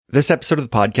This episode of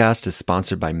the podcast is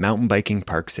sponsored by Mountain Biking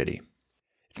Park City.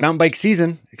 It's mountain bike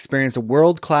season. Experience a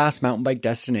world-class mountain bike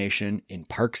destination in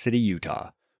Park City,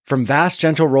 Utah. From vast,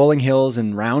 gentle rolling hills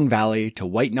in Round Valley to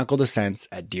white-knuckle descents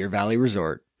at Deer Valley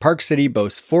Resort, Park City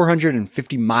boasts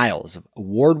 450 miles of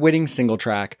award-winning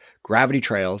single-track, gravity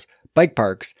trails, bike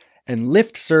parks, and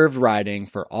lift-served riding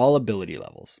for all ability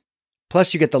levels.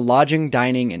 Plus, you get the lodging,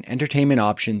 dining, and entertainment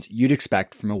options you'd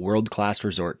expect from a world-class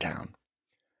resort town.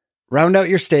 Round out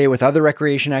your stay with other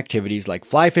recreation activities like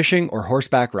fly fishing or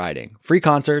horseback riding, free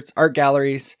concerts, art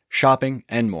galleries, shopping,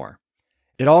 and more.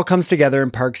 It all comes together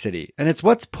in Park City, and it's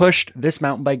what's pushed this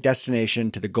mountain bike destination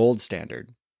to the gold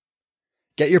standard.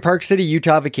 Get your Park City,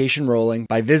 Utah vacation rolling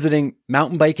by visiting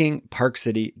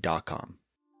mountainbikingparkcity.com.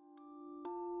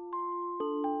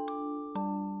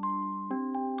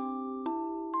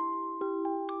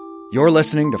 You're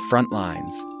listening to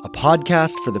Frontlines, a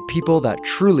podcast for the people that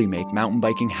truly make mountain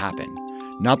biking happen.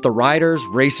 Not the riders,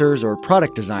 racers, or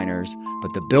product designers,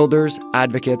 but the builders,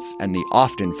 advocates, and the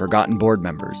often forgotten board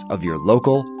members of your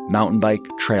local mountain bike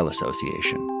trail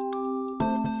association.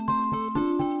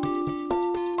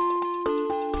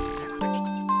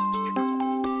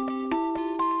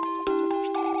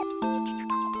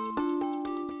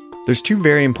 There's two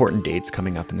very important dates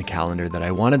coming up in the calendar that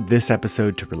I wanted this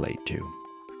episode to relate to.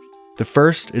 The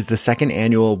first is the second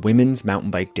annual Women's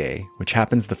Mountain Bike Day, which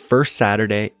happens the first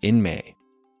Saturday in May,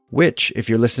 which, if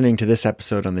you're listening to this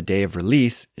episode on the day of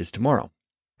release, is tomorrow.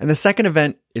 And the second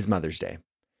event is Mother's Day.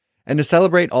 And to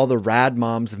celebrate all the rad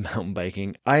moms of mountain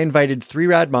biking, I invited three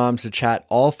rad moms to chat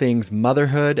all things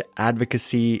motherhood,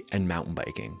 advocacy, and mountain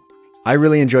biking. I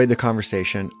really enjoyed the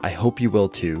conversation. I hope you will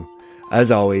too. As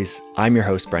always, I'm your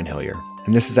host, Brent Hillier,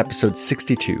 and this is episode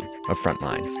 62 of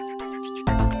Frontlines.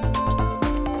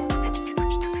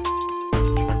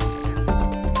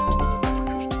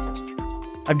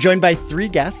 I'm joined by three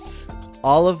guests,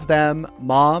 all of them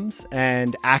moms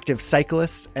and active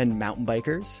cyclists and mountain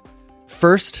bikers.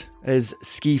 First is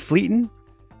Ski Fleeton.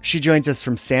 She joins us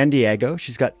from San Diego.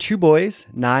 She's got two boys,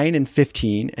 9 and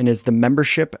 15, and is the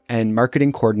membership and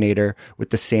marketing coordinator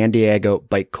with the San Diego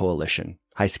Bike Coalition.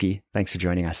 Hi, Ski. Thanks for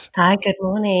joining us. Hi, good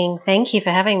morning. Thank you for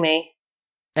having me.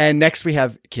 And next we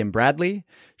have Kim Bradley.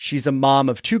 She's a mom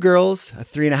of two girls, a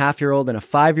 3.5-year-old and a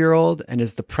 5-year-old, and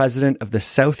is the president of the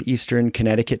Southeastern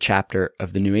Connecticut chapter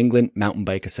of the New England Mountain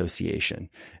Bike Association,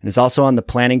 and is also on the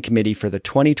planning committee for the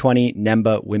 2020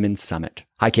 NEMBA Women's Summit.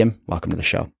 Hi, Kim. Welcome to the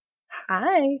show.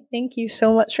 Hi. Thank you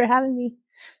so much for having me.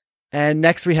 And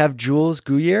next we have Jules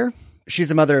Gouyer. She's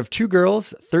a mother of two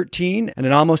girls, 13 and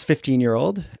an almost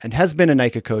 15-year-old, and has been a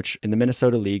NICA coach in the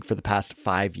Minnesota League for the past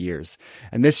 5 years.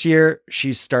 And this year,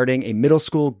 she's starting a middle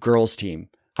school girls team.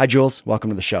 Hi, Jules. Welcome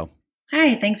to the show.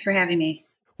 Hi. Thanks for having me.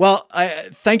 Well,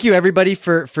 thank you, everybody,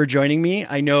 for joining me.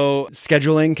 I know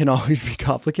scheduling can always be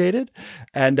complicated,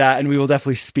 and we will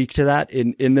definitely speak to that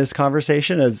in this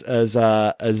conversation as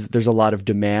there's a lot of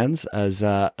demands as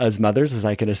mothers, as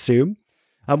I can assume.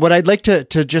 What I'd like to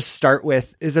just start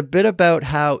with is a bit about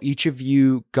how each of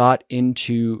you got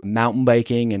into mountain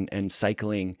biking and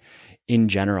cycling in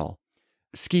general.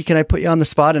 Ski, can I put you on the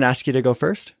spot and ask you to go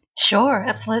first? Sure,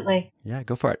 absolutely. Yeah,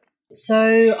 go for it.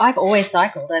 So I've always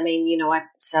cycled. I mean, I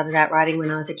started out riding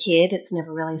when I was a kid. It's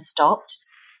never really stopped.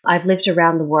 I've lived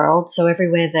around the world, so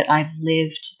everywhere that I've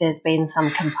lived, there's been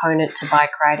some component to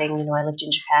bike riding. I lived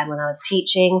in Japan when I was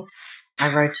teaching.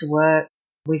 I rode to work.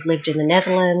 We've lived in the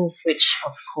Netherlands, which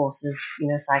of course is,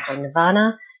 cycling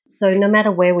nirvana. So no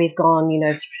matter where we've gone,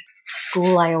 through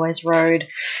school, I always rode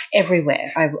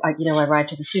everywhere. I ride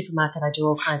to the supermarket. I do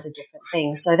all kinds of different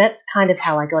things. So that's kind of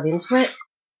how I got into it.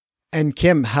 And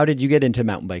Kim, how did you get into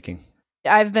mountain biking?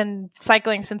 I've been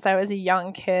cycling since I was a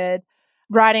young kid.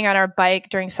 Riding on our bike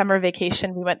during summer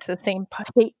vacation, we went to the same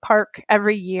state park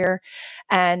every year.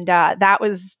 And that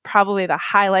was probably the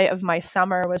highlight of my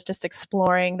summer, was just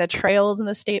exploring the trails in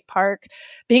the state park,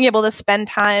 being able to spend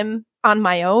time on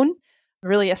my own,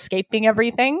 really escaping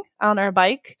everything on our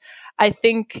bike. I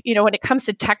think, when it comes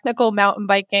to technical mountain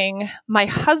biking, my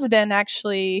husband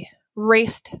actually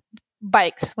raced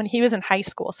bikes when he was in high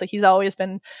school. So he's always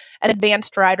been an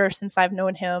advanced rider since I've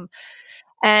known him.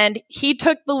 And he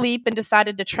took the leap and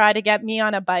decided to try to get me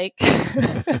on a bike.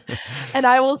 And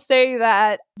I will say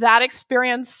that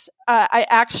experience, I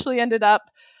actually ended up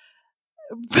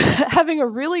having a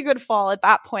really good fall at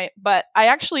that point. But I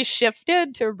actually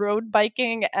shifted to road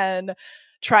biking and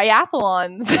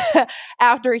triathlons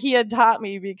after he had taught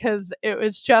me, because it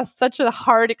was just such a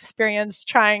hard experience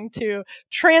trying to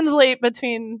translate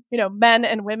between, men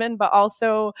and women, but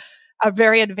also a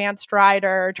very advanced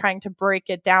rider trying to break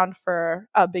it down for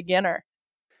a beginner.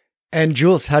 And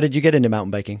Jules, how did you get into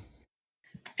mountain biking?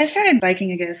 I started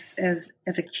biking, I guess, as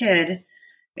a kid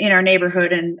in our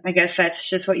neighborhood, and I guess that's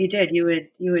just what you did. You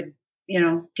would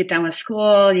get done with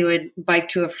school, you would bike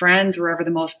to a friend's, wherever the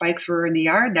most bikes were in the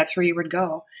yard, that's where you would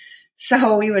go.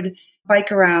 So we would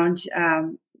bike around.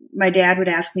 My dad would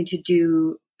ask me to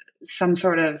do some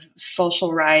sort of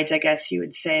social rides, I guess you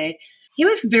would say. He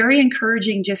was very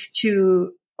encouraging just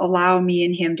to allow me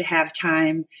and him to have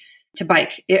time to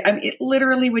bike. It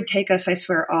literally would take us, I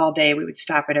swear, all day. We would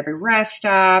stop at every rest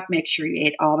stop, make sure you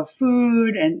ate all the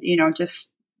food, and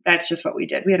that's just what we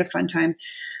did. We had a fun time.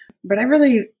 But I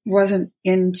really wasn't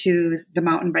into the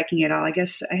mountain biking at all. I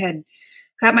guess I had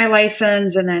got my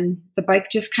license, and then the bike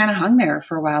just kind of hung there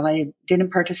for a while. I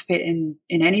didn't participate in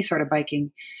any sort of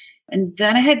biking. And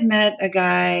then I had met a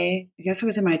guy, I guess I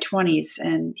was in my 20s,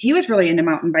 and he was really into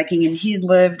mountain biking, and he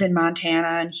lived in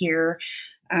Montana and here.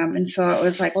 And so it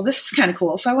was like, well, this is kind of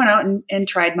cool. So I went out and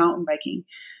tried mountain biking.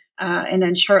 And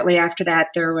then shortly after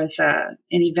that, there was an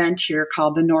event here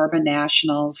called the Norba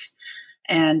Nationals.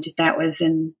 And that was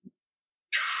in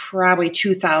probably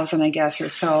 2000, I guess, or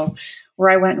so, where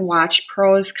I went and watched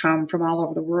pros come from all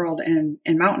over the world and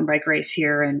mountain bike race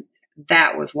here. And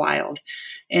that was wild.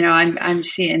 I'm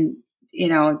seeing,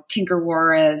 Tinker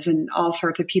Juarez and all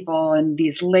sorts of people and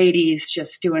these ladies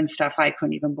just doing stuff I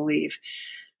couldn't even believe.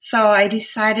 So I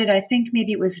decided, I think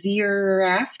maybe it was the year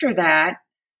after that,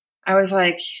 I was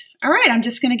like, all right, I'm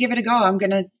just going to give it a go. I'm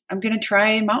going to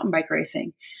try mountain bike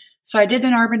racing. So I did the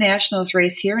Norba Nationals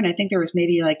race here, and I think there was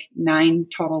maybe like 9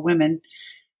 total women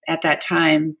at that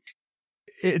time.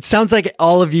 It sounds like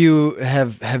all of you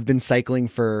have been cycling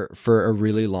for a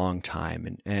really long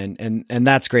time, and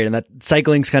that's great. And that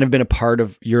cycling's kind of been a part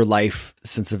of your life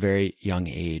since a very young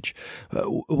age.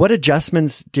 What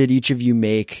adjustments did each of you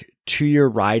make to your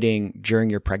riding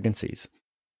during your pregnancies?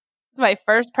 My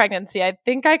first pregnancy, I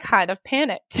think I kind of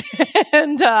panicked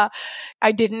and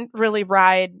I didn't really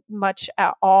ride much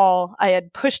at all. I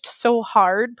had pushed so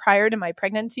hard prior to my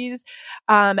pregnancies.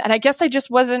 And I guess I just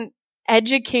wasn't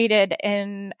educated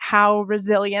in how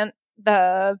resilient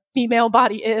the female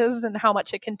body is and how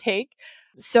much it can take.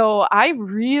 So I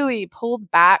really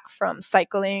pulled back from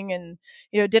cycling and,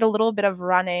 did a little bit of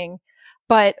running.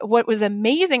 But what was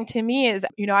amazing to me is,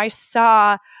 I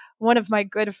saw one of my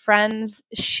good friends,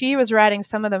 she was riding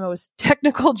some of the most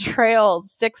technical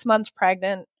trails, 6 months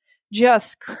pregnant,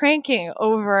 just cranking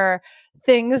over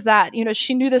things that,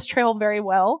 she knew this trail very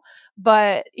well,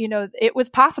 but, it was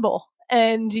possible.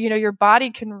 And, your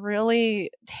body can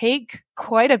really take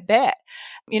quite a bit.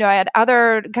 I had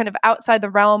other kind of outside the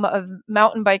realm of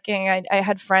mountain biking. I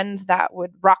had friends that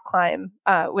would rock climb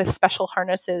with special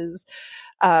harnesses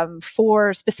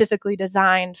specifically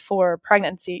designed for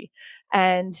pregnancy.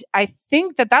 And I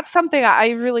think that that's something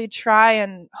I really try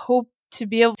and hope to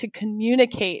be able to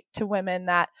communicate to women,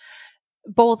 that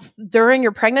both during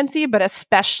your pregnancy, but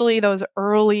especially those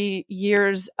early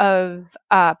years of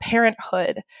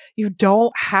parenthood, you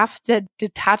don't have to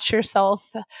detach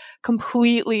yourself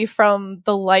completely from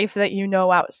the life that you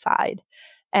know outside.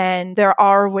 And there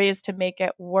are ways to make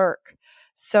it work.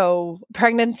 So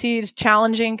pregnancy is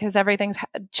challenging because everything's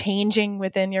changing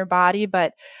within your body,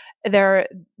 but there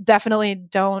definitely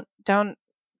don't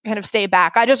kind of stay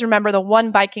back. I just remember the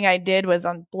one biking I did was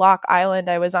on Block Island.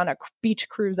 I was on a beach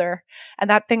cruiser, and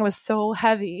that thing was so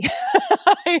heavy.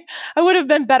 I would have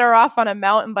been better off on a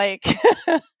mountain bike.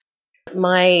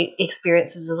 My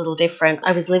experience is a little different.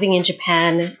 I was living in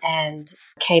Japan and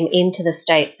came into the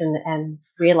States and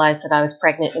realized that I was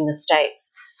pregnant in the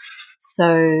States.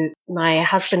 So my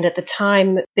husband at the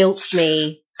time built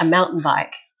me a mountain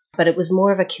bike, but it was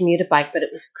more of a commuter bike, but it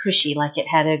was cushy, like it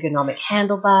had ergonomic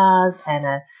handlebars and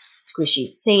a squishy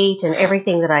seat and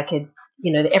everything that I could,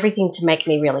 everything to make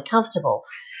me really comfortable.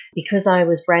 Because I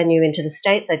was brand new into the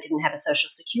States, I didn't have a social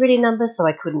security number, so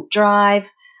I couldn't drive.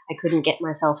 I couldn't get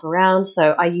myself around,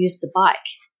 so I used the bike.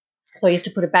 So I used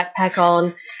to put a backpack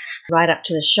on, ride up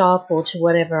to the shop or to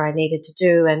whatever I needed to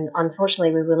do. And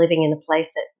unfortunately, we were living in a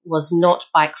place that was not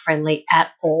bike friendly at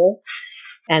all.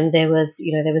 And there was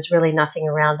really nothing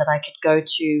around that I could go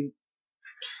to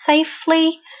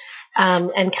safely.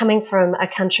 And coming from a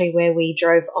country where we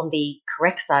drove on the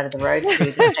correct side of the road to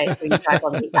the States where you drive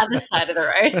on the other side of the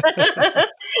road,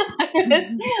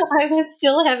 I was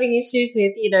still having issues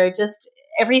with, just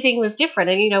everything was different.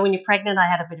 And, when you're pregnant, I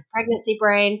had a bit of pregnancy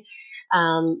brain.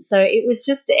 So it was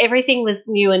just everything was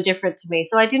new and different to me.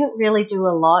 So I didn't really do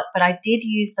a lot, but I did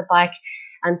use the bike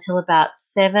until about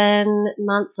 7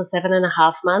 months or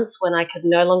 7.5 months when I could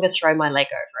no longer throw my leg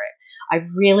over it. I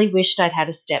really wished I'd had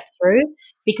a step through,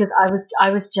 because I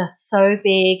was just so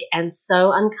big and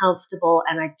so uncomfortable,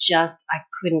 and I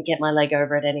couldn't get my leg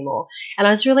over it anymore. And I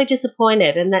was really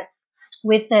disappointed. And that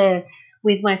with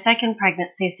my second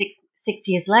pregnancy, six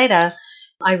years later,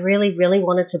 I really, really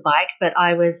wanted to bike, but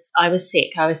I was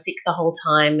sick. I was sick the whole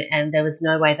time, and there was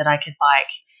no way that I could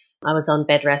bike. I was on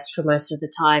bed rest for most of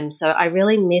the time. So I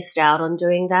really missed out on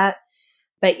doing that.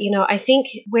 But, I think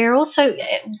we're also,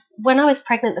 when I was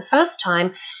pregnant the first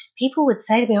time, people would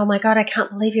say to me, "Oh my God, I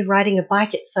can't believe you're riding a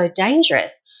bike. It's so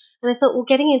dangerous." And I thought, well,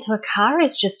 getting into a car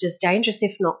is just as dangerous,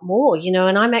 if not more,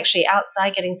 and I'm actually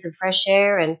outside getting some fresh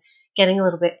air and getting a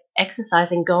little bit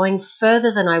exercise and going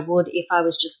further than I would if I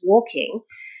was just walking.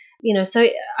 So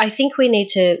I think we need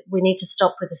to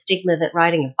stop with the stigma that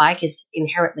riding a bike is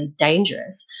inherently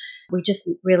dangerous. We just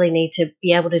really need to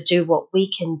be able to do what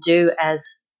we can do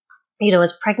as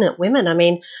pregnant women. I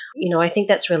mean, I think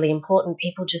that's really important.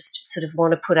 People just sort of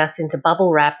want to put us into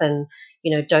bubble wrap and,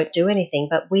 don't do anything.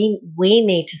 But we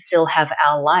need to still have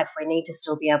our life. We need to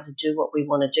still be able to do what we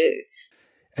want to do.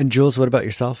 And Jules, what about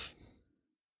yourself?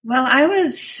 Well, I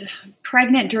was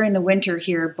pregnant during the winter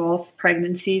here, both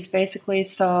pregnancies basically.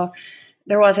 So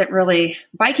there wasn't really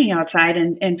biking outside,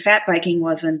 and fat biking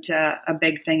wasn't a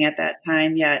big thing at that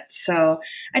time yet. So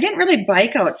I didn't really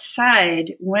bike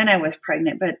outside when I was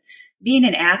pregnant, but being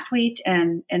an athlete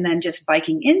and then just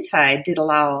biking inside did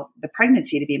allow the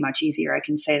pregnancy to be much easier. I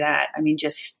can say that. I mean,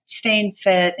 just staying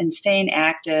fit and staying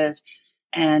active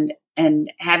and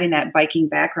having that biking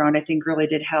background, I think really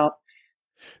did help.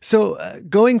 So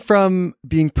going from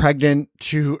being pregnant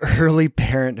to early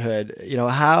parenthood,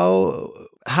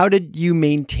 how did you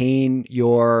maintain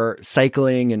your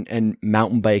cycling and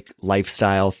mountain bike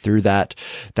lifestyle through that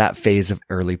phase of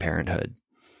early parenthood?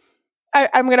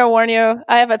 I'm going to warn you,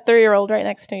 I have a 3-year-old right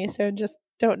next to me, so just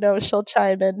don't know if she'll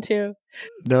chime in too.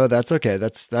 No, that's okay.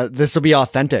 This will be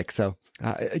authentic. So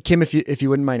Kim, if you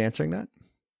wouldn't mind answering that.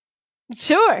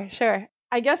 Sure.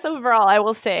 I guess overall, I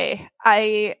will say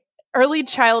early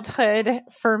childhood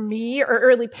for me, or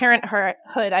early parenthood,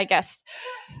 I guess,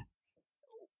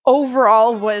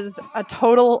 overall was a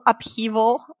total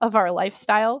upheaval of our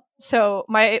lifestyle. So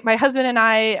my husband and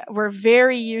I were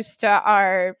very used to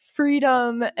our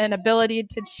freedom and ability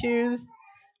to choose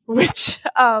which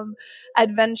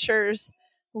adventures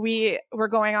we were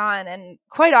going on. And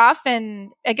quite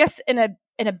often, I guess in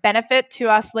a benefit to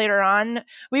us later on,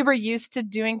 we were used to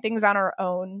doing things on our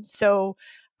own. So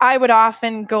I would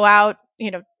often go out,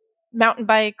 mountain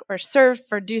bike or surf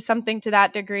or do something to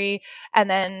that degree. And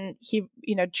then he,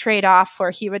 trade off,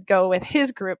 or he would go with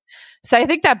his group. So I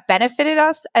think that benefited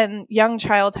us and young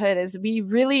childhood is we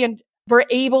really were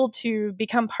able to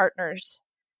become partners.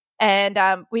 And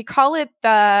we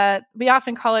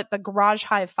often call it the garage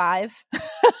high five,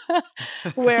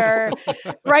 where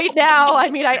right now, I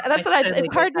mean,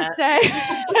 it's hard to say.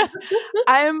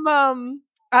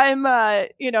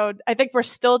 I think we're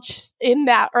still in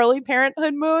that early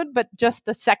parenthood mode, but just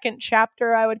the second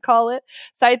chapter, I would call it.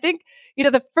 So I think,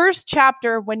 the first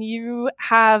chapter, when you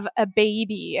have a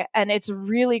baby and it's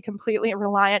really completely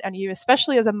reliant on you,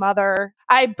 especially as a mother.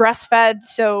 I breastfed,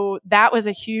 so that was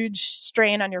a huge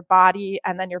strain on your body,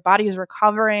 and then your body is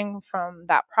recovering from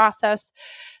that process.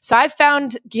 So I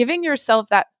found giving yourself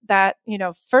that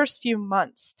first few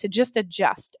months to just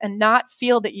adjust and not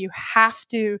feel that you have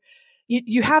to.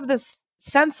 You have this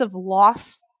sense of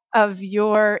loss of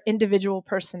your individual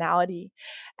personality.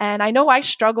 And I know I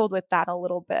struggled with that a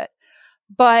little bit,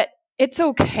 but it's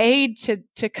okay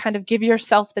to kind of give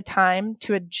yourself the time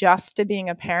to adjust to being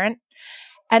a parent.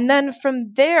 And then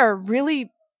from there,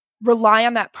 really rely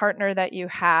on that partner that you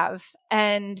have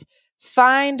and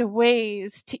find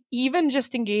ways to even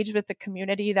just engage with the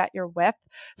community that you're with.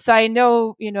 So I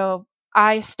know,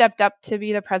 I stepped up to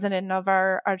be the president of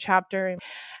our chapter.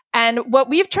 And what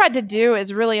we've tried to do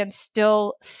is really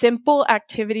instill simple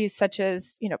activities such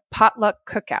as, potluck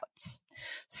cookouts.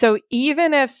 So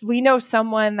even if we know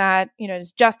someone that,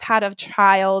 has just had a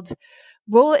child,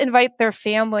 we'll invite their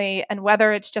family. And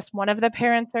whether it's just one of the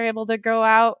parents are able to go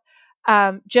out,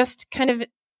 just kind of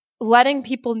letting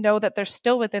people know that they're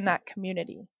still within that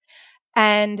community.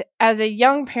 And as a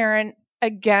young parent,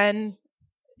 again,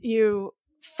 you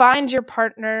find your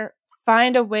partner,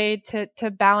 find a way to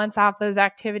balance off those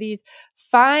activities,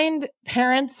 find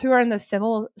parents who are in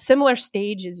the similar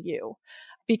stage as you,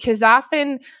 because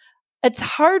often it's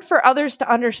hard for others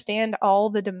to understand all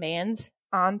the demands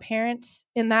on parents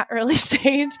in that early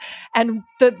stage and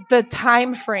the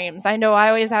time frames. I know I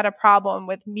always had a problem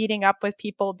with meeting up with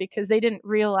people because they didn't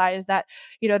realize that,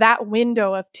 that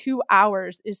window of 2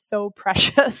 hours is so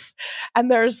precious and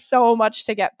there's so much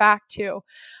to get back to.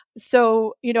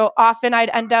 So, often I'd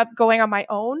end up going on my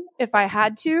own if I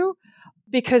had to,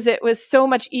 because it was so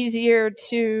much easier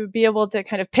to be able to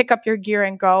kind of pick up your gear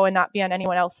and go and not be on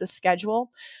anyone else's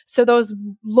schedule. So those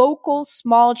local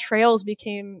small trails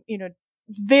became,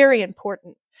 very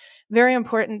important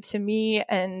to me.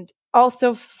 And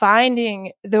also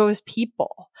finding those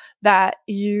people that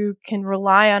you can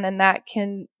rely on and that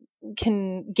can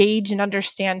gauge and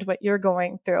understand what you're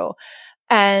going through.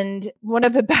 And one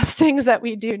of the best things that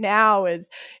we do now is,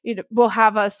 we'll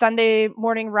have a Sunday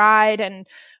morning ride and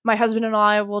my husband and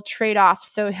I will trade off.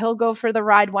 So he'll go for the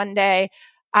ride one day.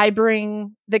 I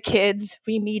bring the kids,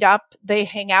 we meet up, they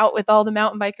hang out with all the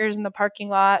mountain bikers in the parking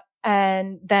lot.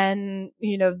 And then,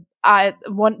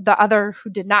 the other who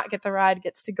did not get the ride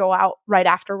gets to go out right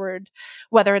afterward,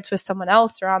 whether it's with someone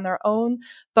else or on their own.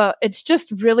 But it's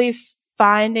just really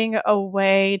finding a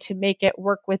way to make it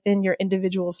work within your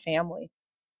individual family.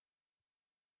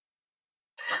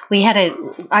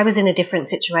 I was in a different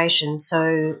situation.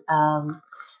 So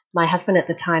my husband at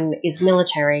the time is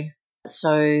military,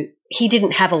 so he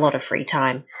didn't have a lot of free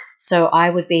time. So I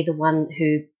would be the one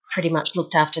who pretty much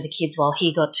looked after the kids while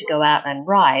he got to go out and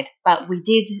ride. But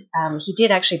he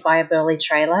did actually buy a Burley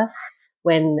trailer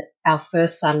when our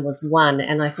first son was 1.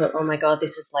 And I thought, oh my God,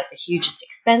 this is like the hugest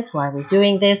expense. Why are we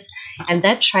doing this? And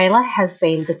that trailer has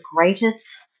been the greatest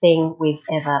thing we've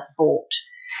ever bought,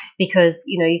 because,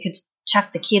 you could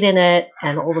chuck the kid in it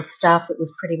and all the stuff. It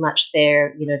was pretty much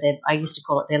I used to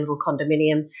call it their little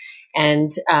condominium.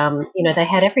 And, they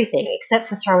had everything except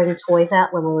for throwing toys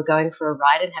out when we were going for a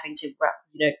ride and having to,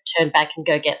 turn back and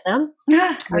go get them.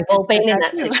 We've all been in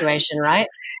that situation, right?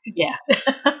 Yeah.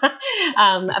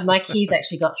 My keys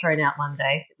actually got thrown out one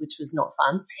day, which was not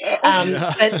fun.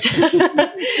 But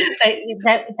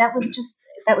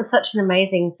that was such an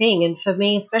amazing thing. And for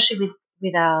me, especially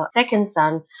with our second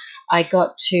son, I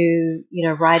got to,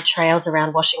 ride trails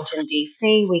around Washington,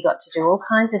 D.C. We got to do all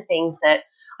kinds of things that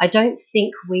I don't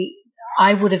think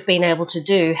I would have been able to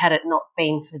do had it not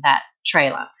been for that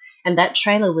trailer. And that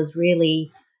trailer was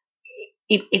really,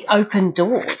 it opened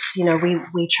doors.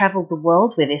 We traveled the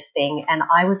world with this thing, and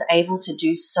I was able to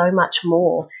do so much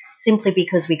more simply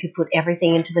because we could put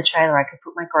everything into the trailer. I could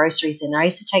put my groceries in. I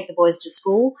used to take the boys to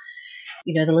school.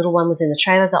 The little one was in the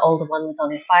trailer, the older one was on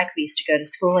his bike. We used to go to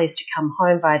school. I used to come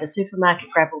home via the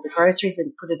supermarket, grab all the groceries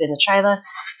and put it in the trailer,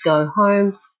 go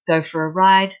home, go for a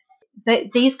ride.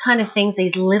 These kind of things,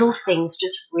 these little things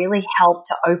just really help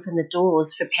to open the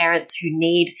doors for parents who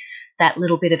need that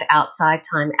little bit of outside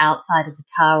time, outside of the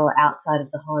car or outside of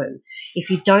the home. If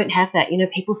you don't have that,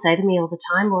 people say to me all the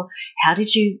time, well, how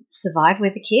did you survive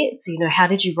with the kids? How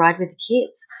did you ride with the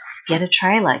kids? Get a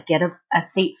trailer, get a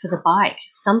seat for the bike,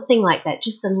 something like that.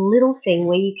 Just a little thing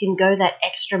where you can go that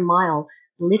extra mile,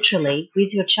 literally,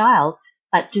 with your child,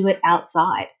 but do it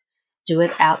outside. Do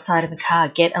it outside of a car.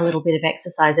 Get a little bit of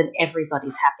exercise and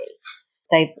everybody's happy.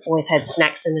 They always had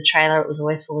snacks in the trailer. It was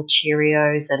always full of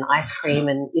Cheerios and ice cream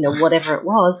and, whatever it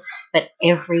was, but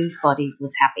everybody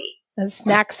was happy. And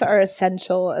snacks are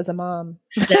essential as a mom.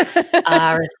 Snacks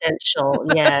are essential,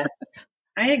 yes.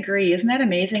 I agree. Isn't that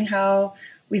amazing how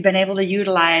we've been able to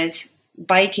utilize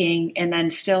biking and then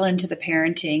still into the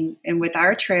parenting? And with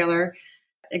our trailer,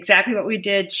 exactly what we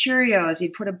did, Cheerios,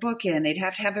 you'd put a book in, they'd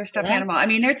have to have their stuffed animal. I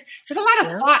mean, there's a lot of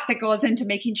thought that goes into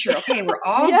making sure, okay, we're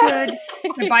all good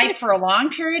to bike for a long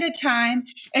period of time.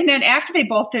 And then after they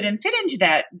both didn't fit into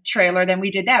that trailer, then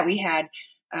we did that. We had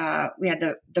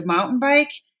the mountain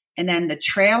bike and then the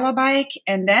trailer bike,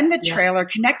 and then the trailer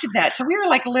connected that. So we were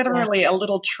like literally a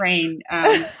little train,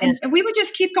 and we would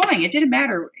just keep going. It didn't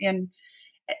matter. In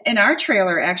our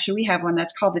trailer, actually, we have one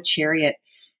that's called the Chariot.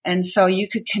 And so you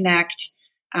could connect,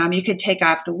 you could take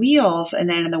off the wheels, and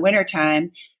then in the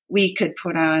wintertime, we could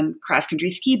put on cross-country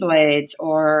ski blades,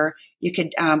 or you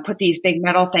could put these big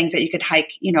metal things that you could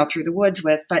hike, through the woods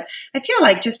with. But I feel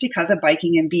like just because of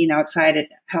biking and being outside, it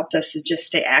helped us to just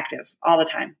stay active all the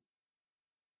time.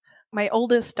 My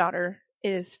oldest daughter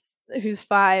who's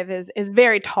 5 is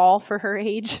very tall for her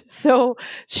age. So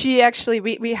she actually,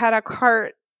 we had a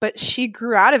cart, but she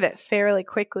grew out of it fairly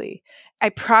quickly. I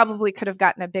probably could have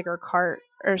gotten a bigger cart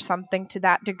or something to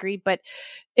that degree, but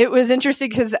it was interesting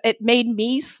because it made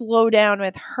me slow down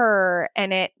with her,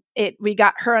 and we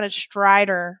got her on a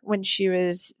strider when she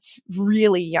was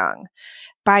really young.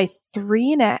 By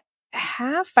 3.5,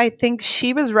 I think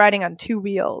she was riding on 2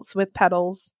 wheels with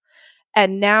pedals.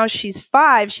 And now she's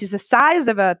 5. She's the size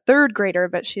of a 3rd grader,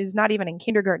 but she's not even in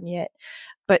kindergarten yet.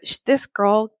 But this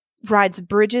girl rides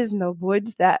bridges in the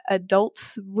woods that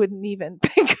adults wouldn't even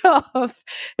think of.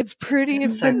 It's pretty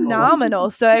phenomenal.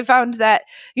 So I found that,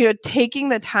 taking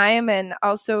the time and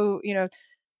also,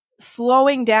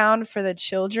 slowing down for the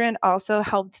children also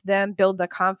helped them build the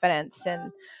confidence.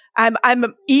 And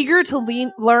I'm eager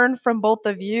to learn from both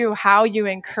of you how you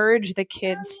encourage the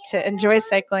kids to enjoy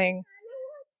cycling.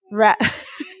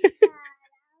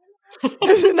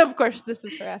 And of course, this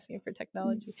is for asking for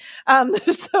technology.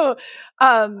 So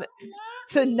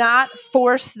to not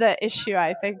force the issue,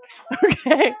 I think.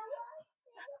 Okay.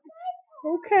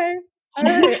 All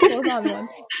right. Hold on one.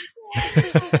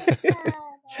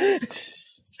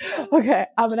 Okay.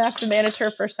 I'm going to have to manage her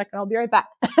for a second. I'll be right back.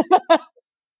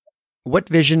 What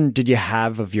vision did you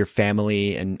have of your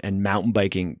family and mountain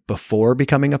biking before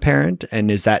becoming a parent? And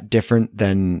is that different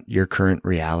than your current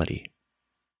reality?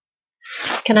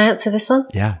 Can I answer this one?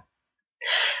 Yeah.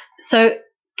 So,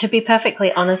 to be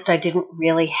perfectly honest, I didn't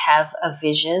really have a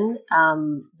vision.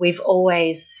 We've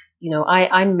always,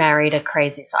 I married a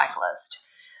crazy cyclist.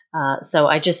 So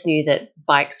I just knew that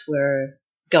bikes were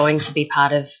going to be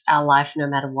part of our life no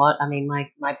matter what. I mean,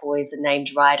 my boys are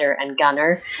named Ryder and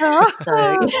Gunner. So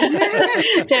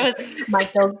my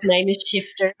dog's name is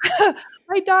Shifter.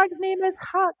 My dog's name is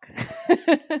Huck.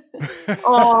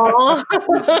 Oh,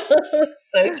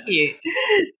 so cute.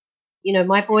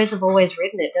 My boys have always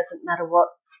ridden. It doesn't matter what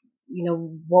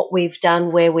we've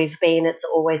done, where we've been. It's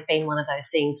always been one of those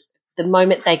things. The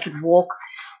moment they could walk,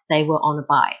 they were on a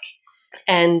bike.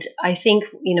 And I think,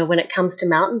 when it comes to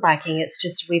mountain biking, it's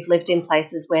just we've lived in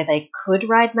places where they could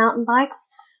ride mountain bikes.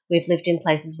 We've lived in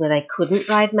places where they couldn't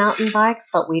ride mountain bikes,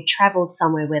 but we traveled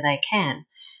somewhere where they can.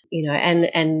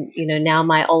 And now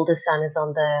my older son is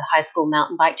on the high school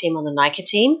mountain bike team, on the NICA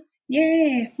team.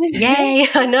 Yay. Yay.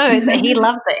 I know. But he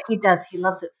loves it. He does. He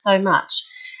loves it so much.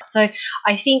 So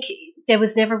I think there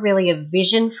was never really a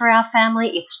vision for our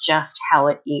family. It's just how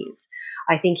it is.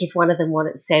 I think if one of them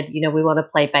said, we want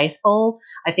to play baseball,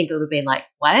 I think it would have been like,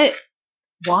 what?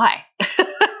 Why?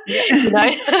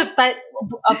 But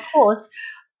of course,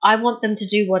 I want them to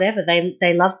do whatever.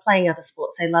 They love playing other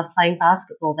sports. They love playing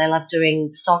basketball. They love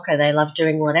doing soccer. They love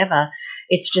doing whatever.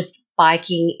 It's just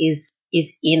biking is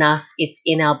in us. It's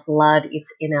in our blood.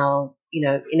 It's in our,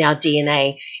 in our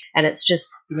DNA. And it's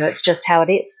just how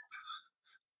it is.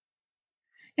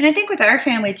 And I think with our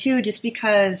family too, just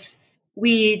because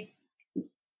we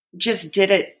just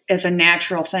did it as a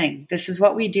natural thing. This is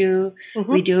what we do.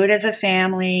 Mm-hmm. We do it as a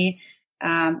family.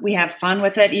 We have fun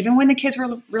with it. Even when the kids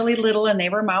were really little and they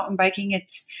were mountain biking,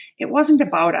 it wasn't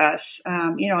about us,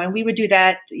 and we would do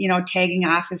that, tagging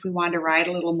off if we wanted to ride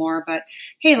a little more, but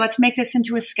hey, let's make this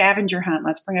into a scavenger hunt.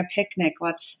 Let's bring a picnic.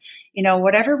 Let's,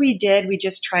 whatever we did, we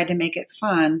just tried to make it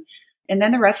fun. And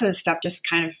then the rest of the stuff just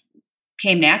kind of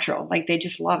came natural. Like they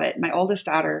just love it. My oldest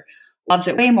daughter loves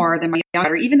it way more than my younger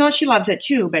daughter, even though she loves it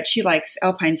too, but she likes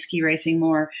alpine ski racing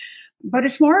more. But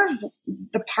it's more of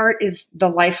the part is the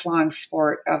lifelong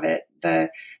sport of it.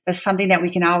 That's something that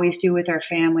we can always do with our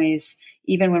families,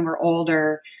 even when we're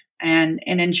older, and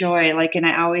enjoy. And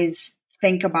I always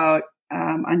think about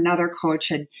another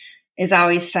coach is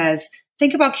always says,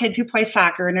 think about kids who play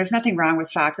soccer, and there's nothing wrong with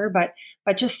soccer, but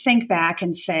just think back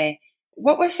and say,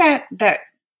 what was that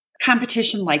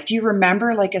competition like? Do you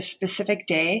remember like a specific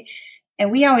day? And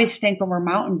we always think when we're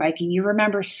mountain biking, you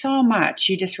remember so much.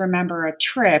 You just remember a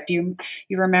trip. You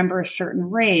remember a certain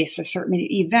race, a certain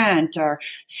event, or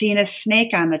seeing a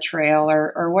snake on the trail,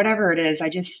 or whatever it is. I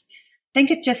just think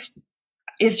it just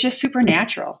is just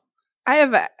supernatural. I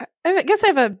guess I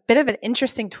have a bit of an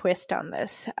interesting twist on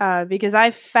this because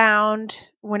I found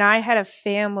when I had a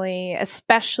family,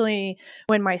 especially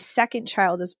when my second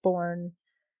child was born,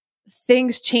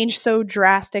 things changed so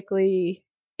drastically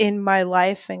in my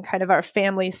life and kind of our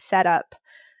family setup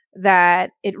that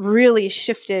it really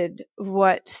shifted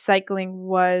what cycling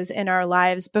was in our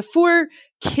lives. Before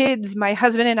kids, my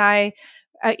husband and I,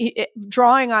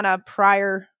 drawing on a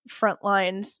prior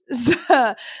Frontlines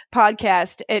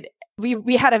podcast,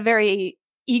 we had a very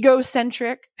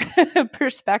egocentric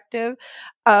perspective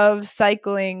of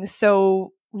cycling.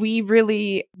 So we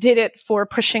really did it for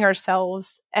pushing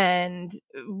ourselves and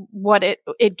what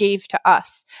it gave to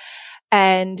us.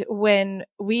 And when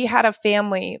we had a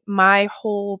family, my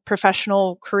whole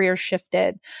professional career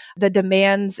shifted. The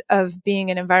demands of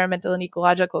being an environmental and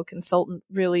ecological consultant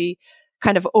really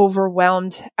kind of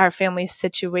overwhelmed our family's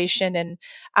situation. And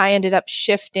I ended up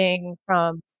shifting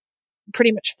from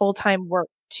pretty much full-time work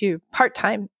to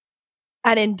part-time.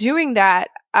 And in doing that,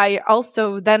 I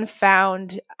also then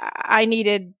found I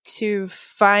needed to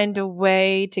find a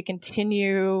way to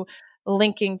continue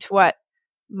linking to what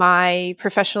my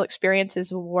professional experiences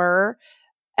were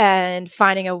and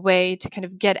finding a way to kind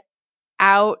of get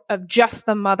out of just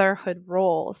the motherhood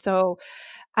role. So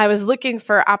I was looking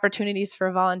for opportunities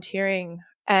for volunteering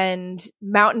And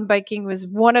mountain biking was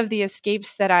one of the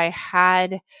escapes that I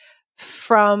had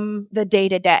from the day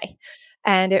to day.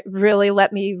 And it really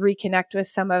let me reconnect with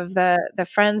some of the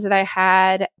friends that I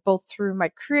had, both through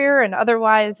my career and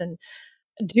otherwise. And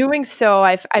doing so,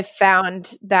 I've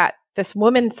found that this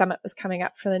women's summit was coming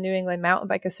up for the New England Mountain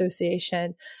Bike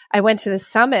Association. I went to the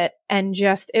summit and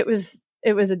just, it was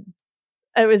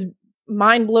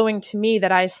mind blowing to me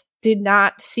that I did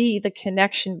not see the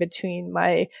connection between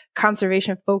my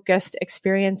conservation focused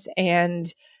experience and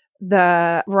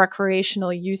the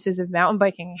recreational uses of mountain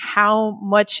biking, how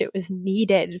much it was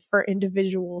needed for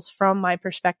individuals from my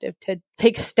perspective to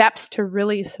take steps to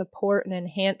really support and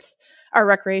enhance our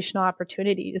recreational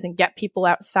opportunities and get people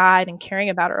outside and caring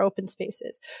about our open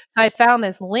spaces. So I found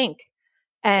this link,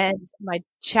 and my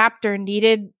chapter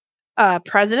needed a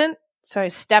president. So I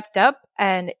stepped up,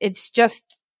 and it's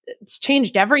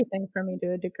changed everything for me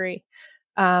to a degree.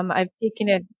 I've taken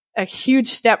it a huge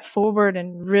step forward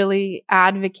in really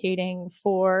advocating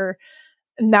for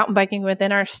mountain biking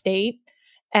within our state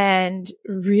and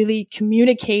really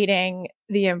communicating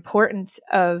the importance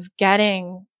of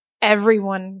getting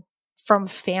everyone from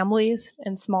families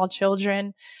and small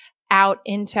children out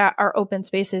into our open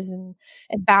spaces and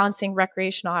balancing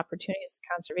recreational opportunities with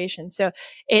conservation. So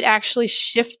it actually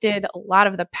shifted a lot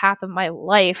of the path of my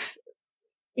life,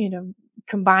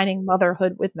 combining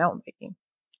motherhood with mountain biking.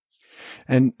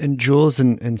 And Jules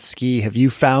and Ski, have you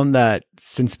found that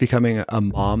since becoming a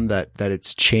mom that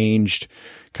it's changed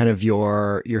kind of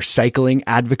your cycling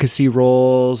advocacy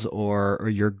roles or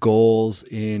your goals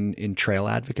in trail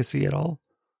advocacy at all?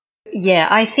 Yeah,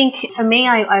 I think for me,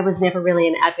 I was never really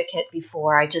an advocate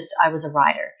before. I was a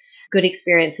rider. Good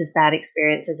experiences, bad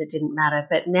experiences, it didn't matter.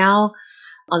 But now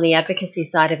on the advocacy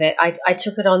side of it, I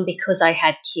took it on because I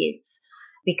had kids,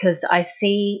 because I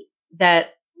see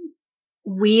that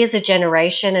we as a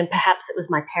generation, and perhaps it was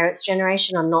my parents'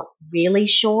 generation, I'm not really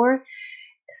sure,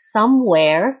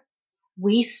 somewhere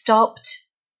we stopped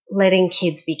letting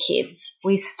kids be kids.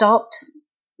 We stopped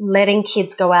letting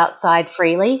kids go outside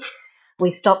freely. We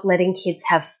stopped letting kids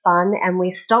have fun, and we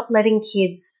stopped letting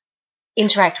kids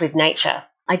interact with nature.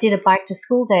 I did a bike to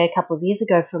school day a couple of years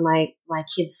ago for my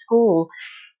kids' school,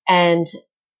 and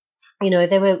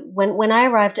there were when I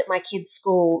arrived at my kids'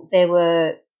 school, there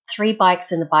were 3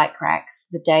 bikes in the bike racks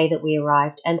the day that we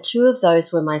arrived, and 2 of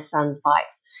those were my son's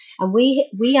bikes. And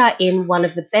we are in one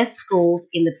of the best schools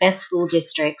in the best school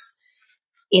districts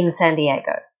in San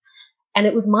Diego. And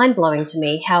it was mind-blowing to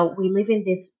me how we live in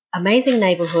this amazing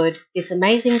neighborhood, this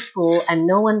amazing school, and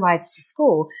no one rides to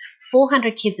school.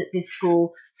 400 kids at this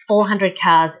school, 400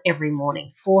 cars every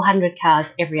morning, 400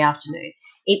 cars every afternoon.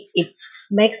 It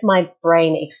makes my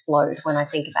brain explode when I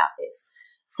think about this.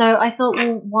 So I thought,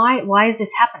 well, why is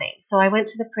this happening? So I went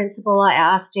to the principal. I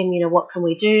asked him, what can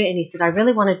we do? And he said, I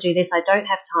really want to do this. I don't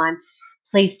have time.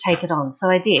 Please take it on. So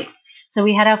I did. So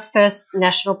we had our first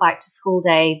National Bike to School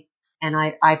Day, and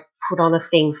I put on a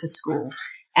thing for school.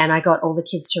 And I got all the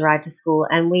kids to ride to school.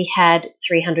 And we had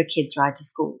 300 kids ride to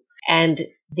school. And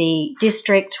the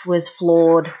district was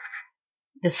floored.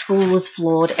 The school was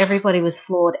floored. Everybody was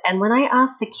floored. And when I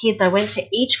asked the kids, I went to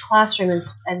each classroom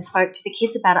and spoke to the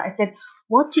kids about it. I said,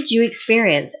 what did you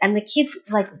experience? And the kid,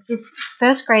 this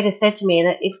first grader said to me,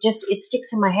 and it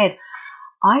sticks in my head,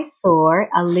 I saw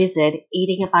a lizard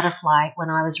eating a butterfly when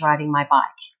I was riding my bike.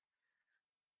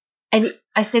 And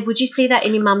I said, would you see that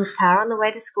in your mum's car on the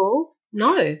way to school?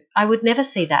 No, I would never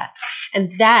see that.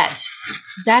 And that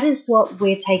is what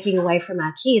we're taking away from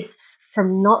our kids,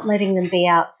 from not letting them be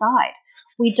outside.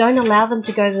 We don't allow them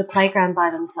to go to the playground by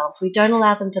themselves. We don't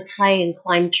allow them to play and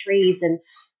climb trees and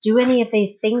do any of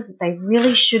these things that they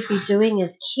really should be doing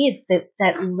as kids,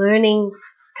 that learning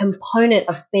component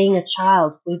of being a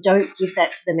child. We don't give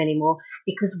that to them anymore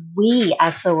because we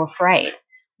are so afraid.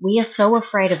 We are so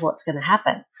afraid of what's going to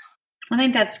happen. I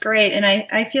think that's great. And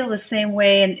I feel the same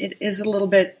way. And it is a little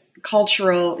bit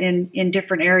cultural in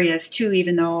different areas too,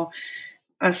 even though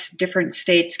us different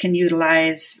states can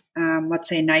utilize, let's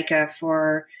say, NICA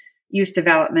for youth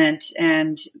development,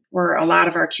 and where a lot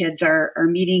of our kids are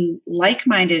meeting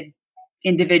like-minded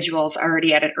individuals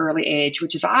already at an early age,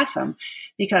 which is awesome,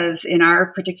 because in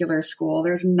our particular school,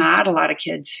 there's not a lot of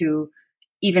kids who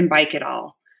even bike at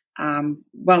all,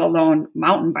 well alone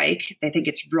mountain bike. They think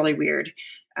it's really weird.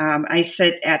 I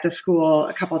sit at the school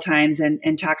a couple of times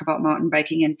and talk about mountain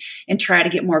biking and try to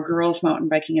get more girls mountain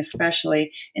biking,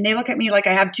 especially. And they look at me like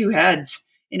I have 2 heads.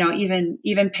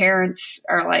 Even parents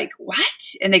are like, what?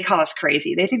 And they call us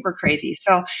crazy. They think we're crazy.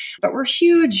 So, but we're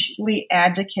hugely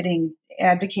advocating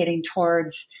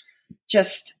towards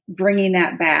just bringing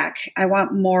that back. I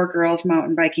want more girls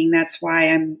mountain biking. That's why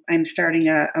I'm starting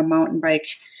a mountain bike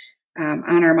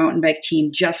on our mountain bike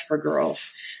team just for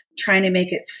girls, trying to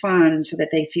make it fun so that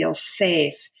they feel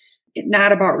safe.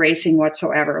 Not about racing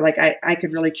whatsoever. Like I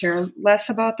could really care less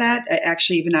about that.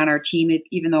 Actually, even on our team,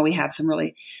 even though we have some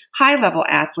really high level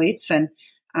athletes and,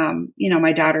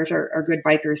 my daughters are good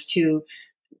bikers too.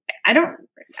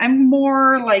 I'm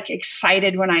more like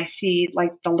excited when I see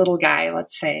like the little guy,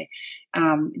 let's say,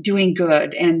 doing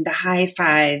good and the high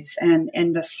fives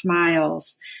and the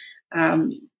smiles.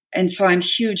 And so I'm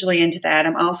hugely into that.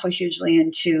 I'm also hugely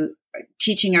into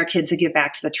teaching our kids to give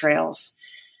back to the trails.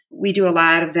 We do a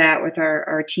lot of that with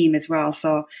our team as well.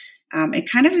 So it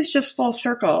kind of is just full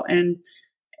circle, and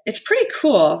it's pretty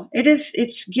cool.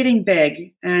 It's getting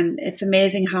big, and it's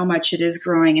amazing how much it is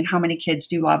growing and how many kids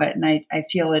do love it. And I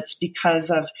feel it's because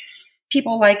of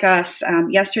people like us.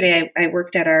 Yesterday, I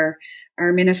worked at our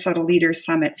Minnesota Leaders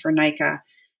Summit for NICA,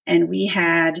 and we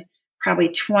had probably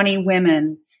 20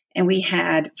 women, and we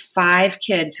had 5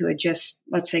 kids who had just,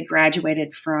 let's say,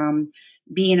 graduated from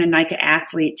being a NICA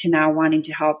athlete to now wanting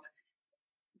to help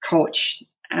coach.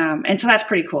 And so that's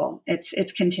pretty cool.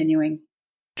 It's continuing.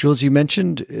 Jules, you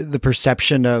mentioned the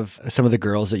perception of some of the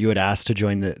girls that you had asked to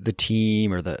join the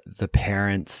team or the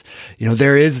parents.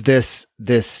 There is this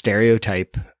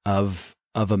stereotype of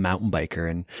a mountain biker.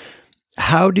 And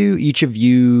how do each of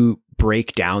you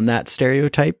break down that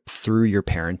stereotype through your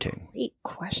parenting? Great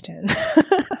question.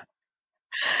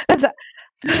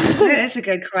 That is a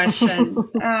good question.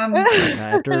 I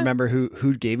have to remember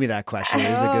who gave me that question.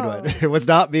 It was a good one. It was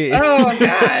not me. Oh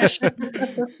gosh.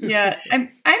 Yeah.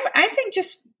 I think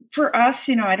just for us,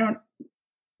 I don't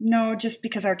know, just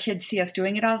because our kids see us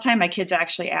doing it all the time. My kids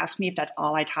actually ask me if that's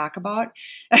all I talk about,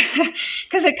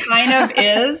 because it kind of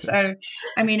is.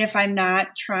 I mean, if I'm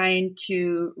not trying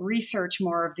to research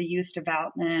more of the youth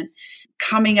development,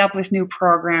 coming up with new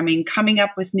programming, coming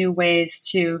up with new ways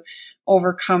to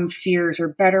overcome fears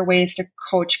or better ways to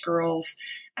coach girls.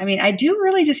 I mean, I do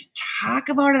really just talk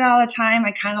about it all the time.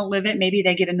 I kind of live it. Maybe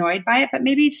they get annoyed by it, but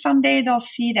maybe someday they'll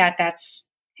see that's,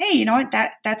 hey, you know what,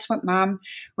 that's what mom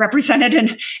represented,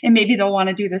 and maybe they'll want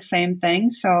to do the same thing.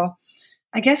 So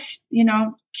I guess,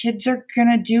 kids are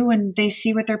going to do when they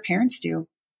see what their parents do.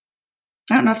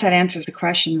 I don't know if that answers the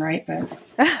question right, but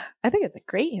I think it's a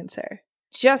great answer.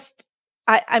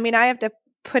 I mean, I have to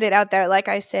put it out there. Like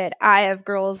I said, I have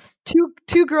girls,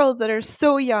 two girls that are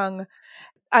so young.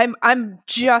 I'm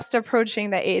just approaching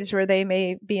the age where they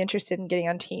may be interested in getting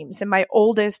on teams. And my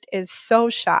oldest is so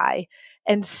shy.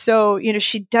 And so,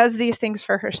 she does these things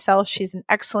for herself. She's an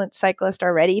excellent cyclist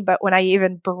already. But when I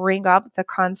even bring up the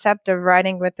concept of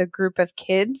riding with a group of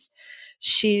kids,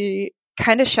 she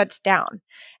kind of shuts down.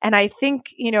 And I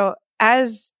think,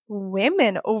 as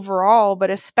women overall, but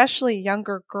especially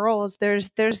younger girls, there's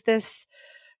this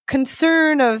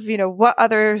concern of, what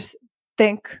others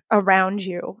think around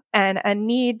you, and a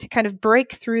need to kind of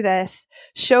break through this,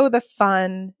 show the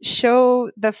fun,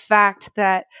 show the fact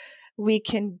that we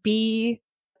can be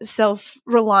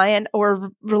self-reliant or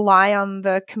rely on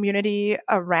the community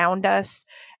around us,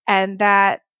 and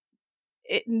that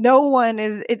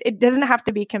it doesn't have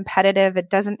to be competitive. It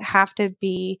doesn't have to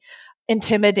be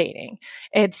intimidating.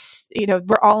 It's,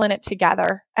 we're all in it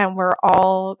together, and we're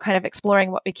all kind of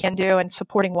exploring what we can do and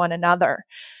supporting one another.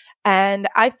 And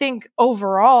I think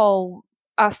overall,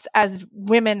 us as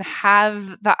women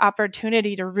have the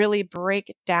opportunity to really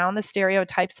break down the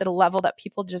stereotypes at a level that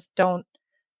people just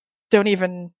can't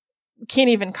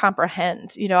even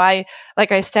comprehend.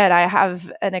 Like I said, I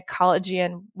have an ecology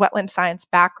and wetland science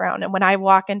background. And when I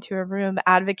walk into a room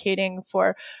advocating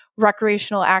for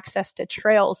recreational access to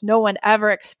trails, no one ever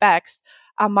expects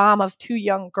a mom of 2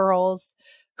 young girls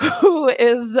who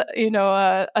is,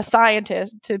 a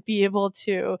scientist to be able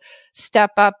to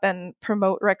step up and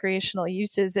promote recreational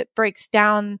uses. It breaks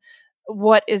down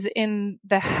what is in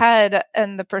the head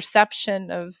and the perception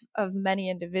of many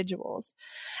individuals.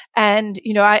 And,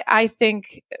 I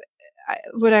think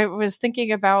what I was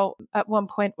thinking about at one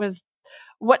point was,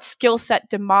 what skill set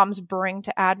do moms bring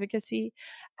to advocacy?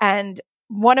 And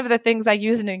one of the things I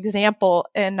use an example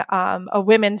in a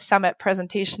women's summit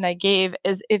presentation I gave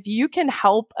is, if you can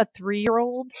help a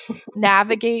 3-year-old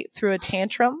navigate through a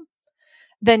tantrum,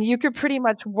 then you could pretty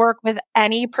much work with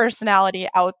any personality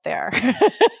out there.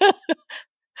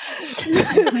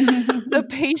 The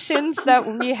patience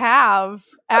that we have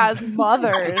as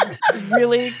mothers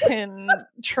really can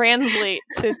translate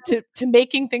to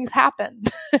making things happen.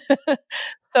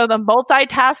 So the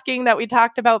multitasking that we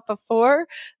talked about before,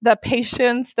 the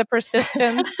patience, the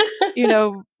persistence,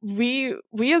 we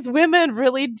as women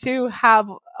really do have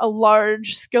a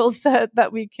large skill set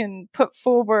that we can put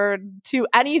forward to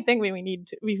anything we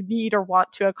need or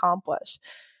want to accomplish.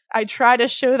 I try to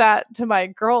show that to my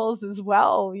girls as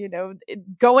well.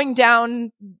 Going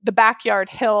down the backyard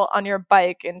hill on your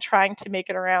bike and trying to make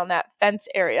it around that fence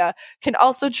area can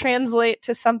also translate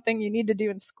to something you need to do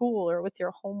in school or with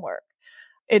your homework.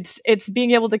 It's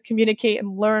being able to communicate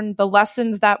and learn the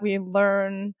lessons that we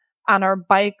learn on our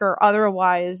bike or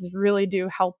otherwise really do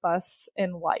help us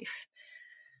in life.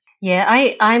 Yeah,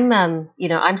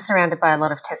 I'm surrounded by a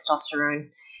lot of testosterone.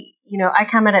 I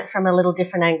come at it from a little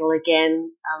different angle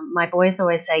again. My boys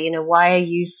always say, why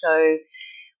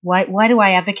do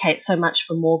I advocate so much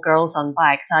for more girls on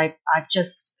bikes?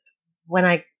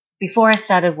 Before I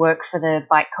started work for the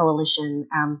Bike Coalition,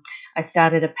 I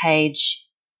started a page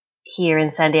here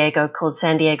in San Diego called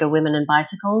San Diego Women and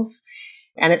Bicycles.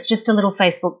 And it's just a little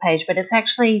Facebook page, but it's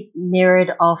actually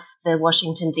mirrored off the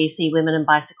Washington, D.C. Women and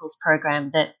Bicycles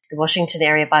program that the Washington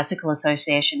Area Bicycle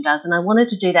Association does. And I wanted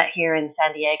to do that here in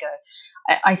San Diego.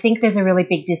 I think there's a really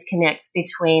big disconnect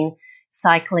between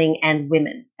cycling and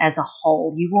women as a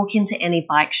whole. You walk into any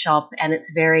bike shop and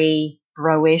it's very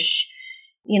bro-ish.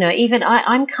 Even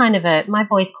I'm kind of my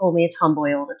boys call me a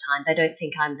tomboy all the time. They don't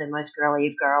think I'm the most girly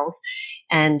of girls.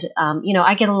 And,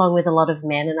 I get along with a lot of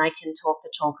men and I can talk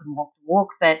the talk and walk the walk,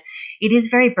 but it is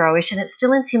very bro-ish and it's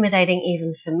still intimidating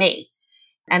even for me.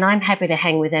 And I'm happy to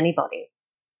hang with anybody.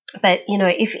 But,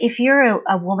 if you're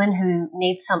a woman who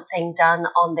needs something done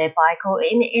on their bike or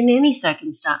in any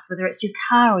circumstance, whether it's your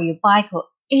car or your bike or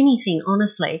anything,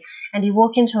 honestly, and you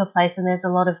walk into a place and there's a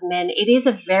lot of men, it is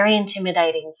a very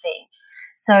intimidating thing.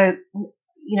 So,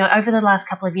 over the last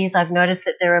couple of years, I've noticed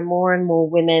that there are more and more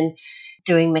women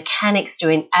doing mechanics,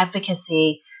 doing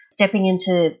advocacy, stepping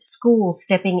into schools,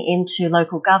 stepping into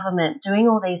local government, doing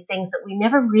all these things that we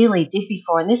never really did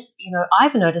before. And this,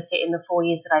 I've noticed it in the 4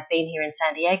 years that I've been here in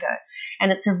San Diego.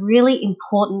 And it's a really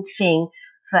important thing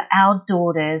for our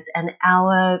daughters and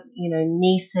our,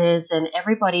 nieces and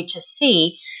everybody to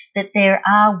see that there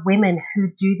are women who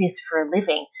do this for a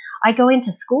living. I go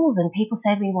into schools and people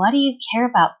say to me, why do you care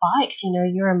about bikes?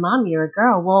 You're a mom, you're a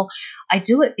girl. Well, I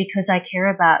do it because I care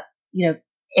about,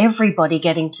 everybody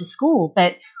getting to school.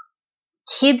 But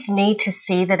kids need to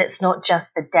see that it's not just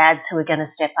the dads who are going to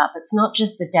step up. It's not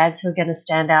just the dads who are going to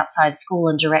stand outside school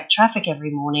and direct traffic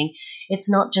every morning. It's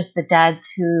not just the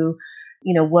dads who,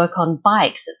 work on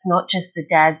bikes. It's not just the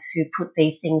dads who put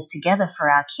these things together for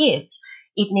our kids.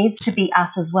 It needs to be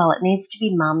us as well. It needs to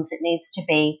be mums. It needs to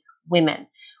be women.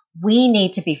 We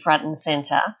need to be front and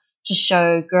center to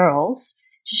show girls,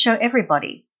 to show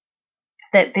everybody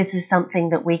that this is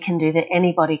something that we can do, that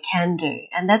anybody can do.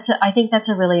 And I think that's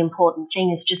a really important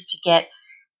thing, is just to get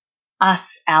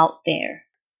us out there.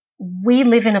 We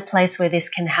live in a place where this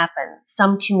can happen.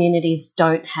 Some communities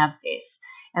don't have this.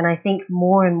 And I think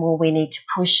more and more we need to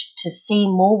push to see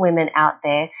more women out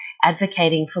there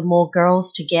advocating for more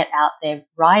girls to get out there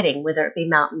riding, whether it be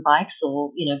mountain bikes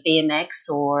or, BMX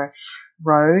or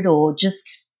road or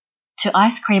just to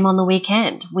ice cream on the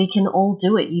weekend. We can all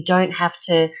do it. You don't have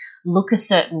to look a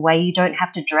certain way. You don't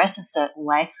have to dress a certain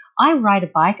way. I ride a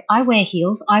bike. I wear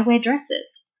heels. I wear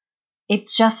dresses.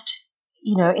 It's just,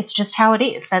 it's just how it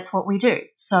is. That's what we do.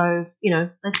 So,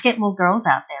 let's get more girls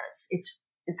out there.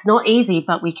 It's not easy,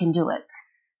 but we can do it.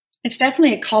 It's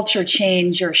definitely a culture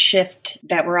change or shift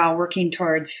that we're all working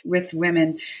towards with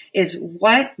women, is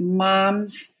what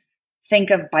moms think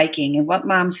of biking and what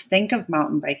moms think of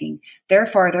mountain biking.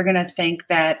 Therefore, they're going to think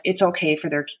that it's okay for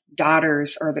their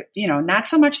daughters or, not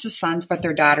so much the sons, but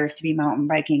their daughters to be mountain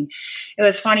biking. It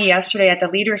was funny yesterday at the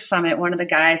Leaders Summit, one of the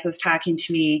guys was talking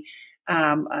to me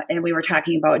and we were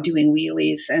talking about doing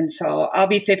wheelies. And so I'll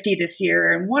be 50 this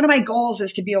year. And one of my goals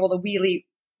is to be able to wheelie,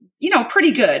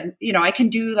 pretty good. I can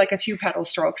do like a few pedal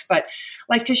strokes, but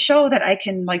like to show that I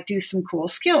can like do some cool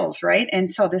skills. Right. And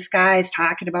so this guy is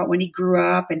talking about when he grew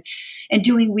up and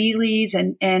doing wheelies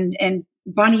and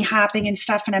bunny hopping and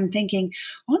stuff. And I'm thinking,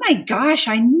 oh my gosh,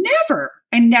 I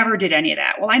never did any of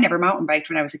that. Well, I never mountain biked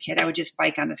when I was a kid. I would just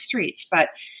bike on the streets, but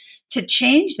to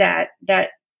change that,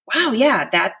 wow, yeah,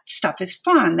 that stuff is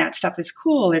fun. That stuff is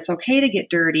cool. It's okay to get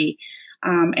dirty.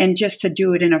 And just to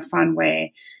do it in a fun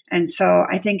way. And so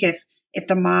I think if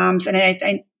the moms,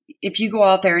 and if you go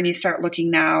out there and you start looking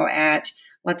now at,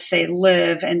 let's say,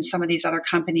 Live and some of these other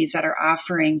companies that are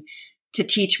offering to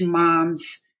teach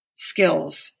moms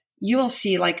skills, you will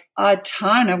see like a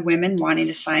ton of women wanting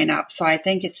to sign up. So I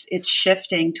think it's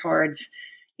shifting towards,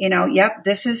 yep,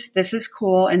 this is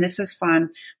cool and this is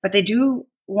fun, but they do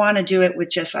want to do it with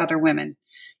just other women.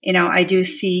 I do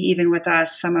see even with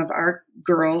us, some of our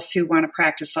girls who want to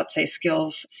practice, let's say,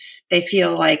 skills, they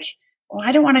feel like, well,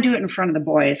 I don't want to do it in front of the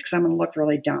boys because I'm going to look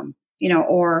really dumb,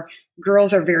 or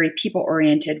girls are very people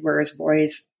oriented, whereas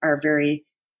boys are very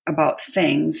about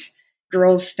things.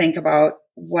 Girls think about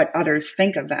what others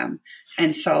think of them.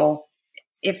 And so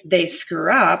if they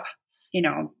screw up,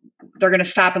 they're going to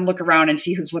stop and look around and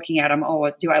see who's looking at them.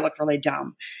 Oh, do I look really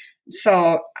dumb?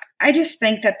 So I just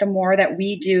think that the more that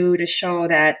we do to show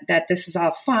that this is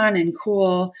all fun and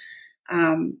cool.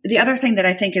 The other thing that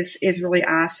I think is really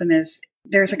awesome is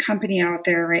there's a company out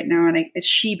there right now, and it's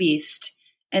She Beast,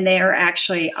 and they are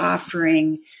actually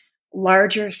offering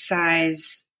larger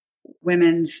size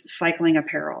women's cycling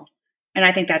apparel. And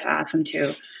I think that's awesome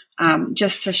too.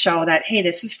 Just to show that, hey,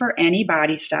 this is for any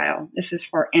body style. This is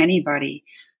for anybody.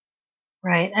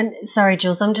 Right. And sorry,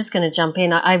 Jules, I'm just going to jump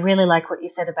in. I really like what you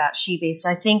said about She Beast.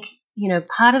 I think,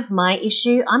 part of my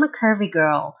issue, I'm a curvy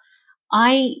girl.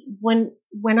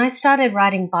 When I started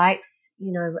riding bikes,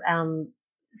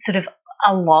 sort of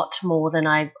a lot more than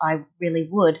I really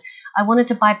would, I wanted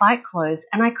to buy bike clothes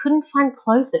and I couldn't find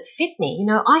clothes that fit me.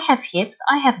 I have hips,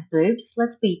 I have boobs.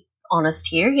 Let's be honest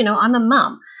here. I'm a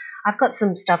mum. I've got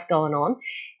some stuff going on.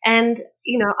 And,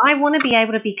 I want to be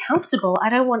able to be comfortable. I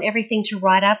don't want everything to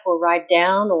ride up or ride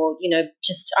down or,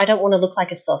 I don't want to look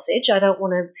like a sausage. I don't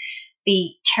want to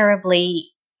be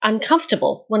terribly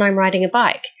uncomfortable when I'm riding a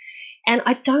bike. And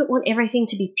I don't want everything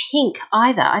to be pink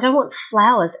either. I don't want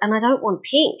flowers and I don't want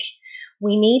pink.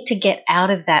 We need to get out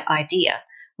of that idea.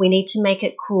 We need to make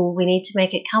it cool. We need to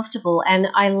make it comfortable. And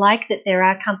I like that there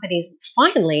are companies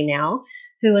finally now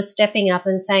who are stepping up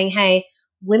and saying, hey,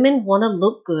 women want to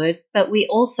look good, but we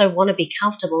also want to be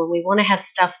comfortable and we want to have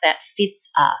stuff that fits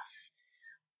us.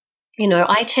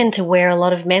 I tend to wear a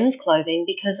lot of men's clothing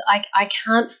because I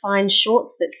can't find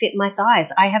shorts that fit my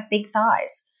thighs. I have big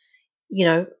thighs.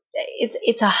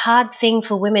 It's a hard thing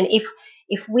for women.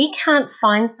 If we can't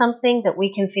find something that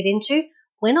we can fit into,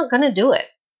 we're not going to do it.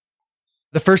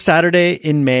 The first Saturday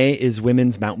in May is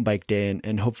Women's Mountain Bike Day,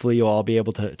 and hopefully you'll all be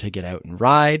able to get out and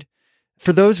ride.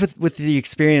 For those with the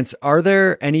experience, are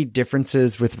there any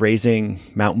differences with raising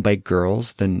mountain bike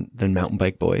girls than mountain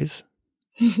bike boys?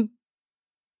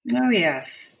 Oh,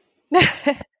 yes.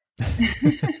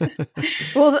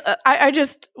 Well, I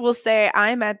just will say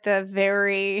I'm at the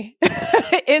very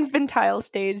infantile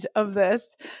stage of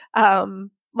this.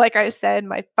 Like I said,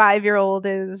 my 5-year-old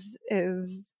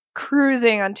is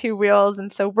cruising on 2 wheels.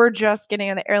 And so we're just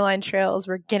getting on the airline trails.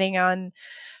 We're getting on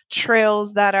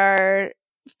trails that are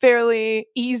fairly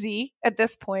easy at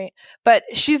this point, but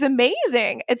she's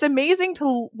amazing. It's amazing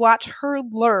to watch her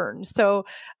learn. So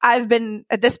I've been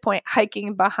at this point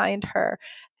hiking behind her,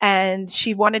 and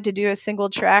she wanted to do a single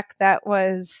track that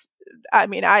was, I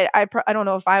don't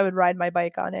know if I would ride my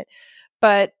bike on it,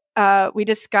 but we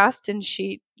discussed and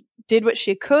she did what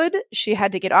she could. She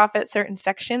had to get off at certain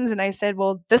sections. And I said,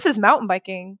 well, this is mountain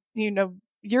biking.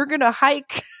 You're going to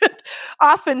hike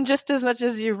often just as much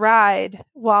as you ride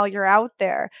while you're out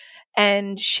there.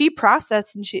 And she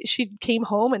processed and she came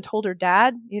home and told her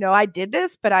dad, I did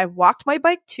this, but I walked my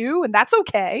bike too. And that's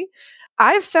okay.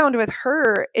 I've found with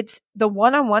her, it's the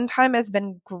one-on-one time has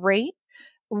been great.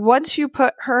 Once you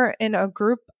put her in a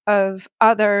group of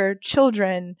other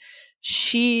children,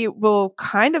 she will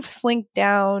kind of slink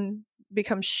down,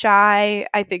 become shy,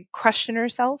 I think, question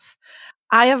herself.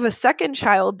 I have a second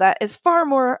child that is far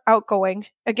more outgoing.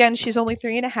 Again, she's only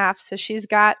 3.5, so she's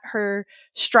got her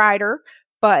strider,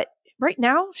 but right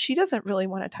now she doesn't really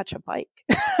want to touch a bike.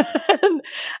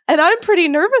 and I'm pretty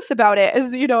nervous about it.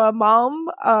 As a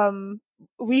mom,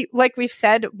 we've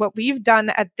said, what we've done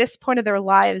at this point of their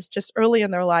lives, just early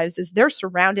in their lives, is they're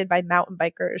surrounded by mountain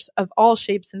bikers of all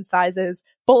shapes and sizes,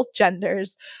 both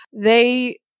genders.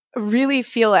 They really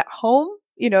feel at home.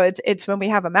 It's when we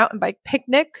have a mountain bike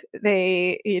picnic,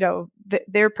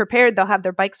 they're prepared. They'll have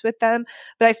their bikes with them.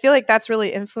 But I feel like that's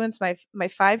really influenced my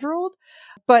 5-year-old.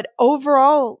 But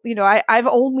overall, I've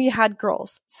only had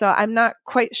girls, so I'm not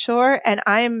quite sure. And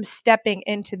I'm stepping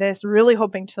into this really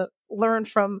hoping to learn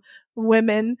from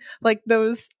women like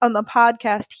those on the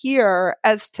podcast here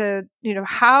as to,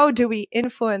 how do we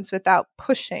influence without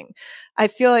pushing? I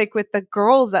feel like with the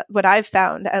girls, that what I've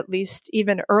found, at least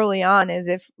even early on, is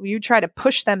if you try to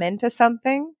push them into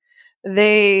something,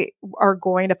 they are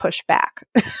going to push back.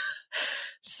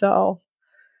 So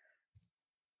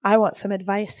I want some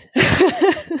advice.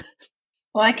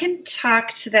 Well, I can talk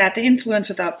to that. The influence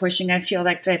without pushing, I feel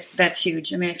like that's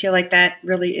huge. I feel like that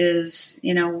really is,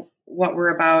 what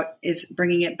we're about, is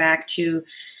bringing it back to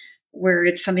where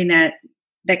it's something that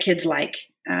kids like.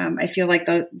 I feel like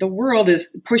the world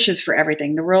pushes for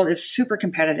everything. The world is super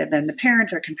competitive, and the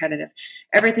parents are competitive.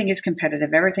 Everything is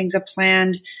competitive. Everything's a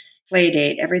planned play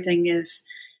date. Everything is,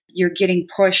 you're getting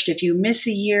pushed. If you miss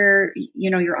a year,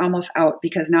 you're almost out,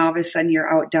 because now all of a sudden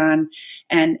you're outdone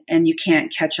and you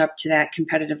can't catch up to that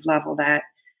competitive level that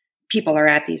people are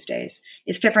at these days.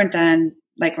 It's different than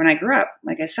like when I grew up,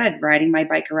 like I said, riding my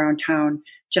bike around town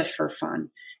just for fun.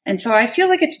 And so I feel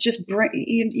like it's just,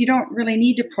 you don't really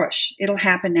need to push. It'll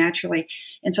happen naturally.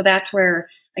 And so that's where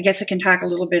I guess I can talk a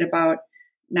little bit about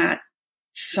not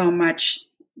so much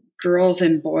girls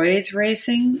and boys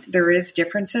racing. There is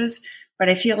differences, but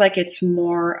I feel like it's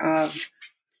more of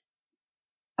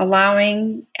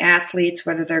allowing athletes,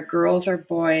 whether they're girls or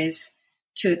boys,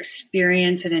 to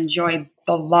experience and enjoy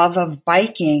the love of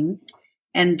biking.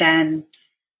 And then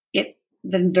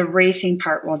the racing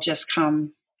part will just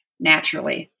come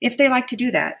naturally if they like to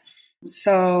do that.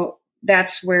 So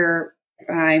that's where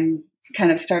I'm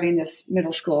kind of starting this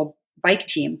middle school bike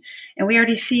team. And we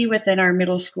already see within our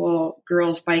middle school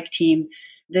girls bike team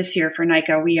this year for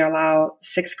NICA, we allow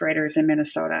 6th graders in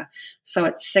Minnesota. So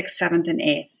it's 6th, 7th, and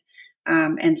 8th.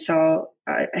 And so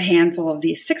a handful of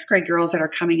these 6th grade girls that are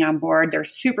coming on board, they're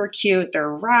super cute. They're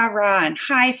rah-rah and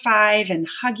high five and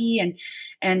huggy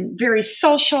and very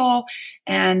social.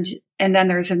 And then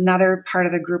there's another part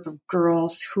of the group of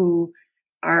girls who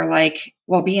are like,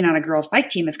 well, being on a girls' bike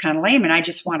team is kind of lame and I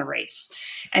just want to race.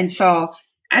 And so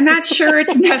I'm not sure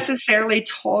it's necessarily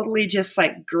totally just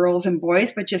like girls and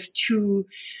boys, but just two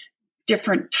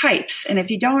different types. And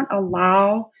if you don't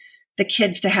allow the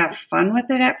kids to have fun with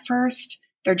it at first,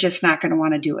 they're just not going to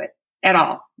want to do it at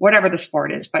all, whatever the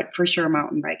sport is, but for sure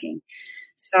mountain biking.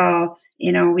 So,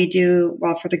 we do,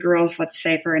 well, for the girls, let's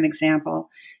say for an example,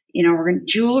 we're going to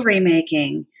jewelry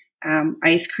making,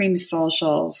 ice cream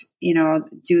socials,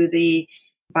 do the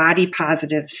body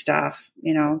positive stuff,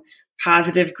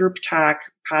 positive group talk,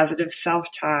 positive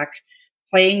self-talk,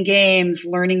 playing games,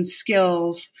 learning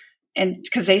skills. And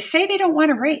because they say they don't want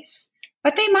to race,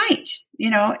 but they might,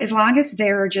 as long as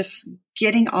they're just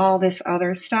getting all this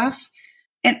other stuff.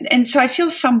 And so I feel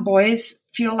some boys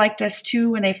feel like this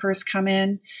too when they first come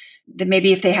in, that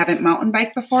maybe if they haven't mountain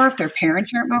biked before, if their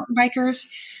parents aren't mountain bikers.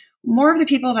 More of the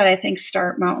people that I think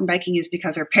start mountain biking is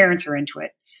because their parents are into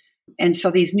it. And so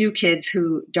these new kids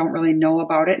who don't really know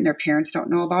about it and their parents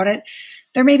don't know about it,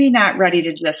 they're maybe not ready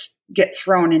to just get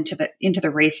thrown into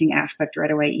the racing aspect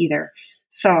right away either.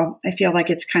 So I feel like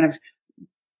it's kind of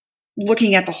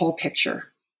looking at the whole picture.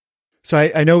 So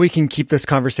I know we can keep this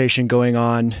conversation going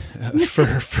on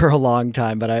for a long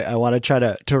time, but I want to try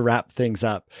to wrap things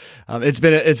up. It's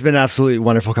been an absolutely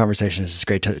wonderful conversation. It's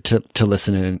great to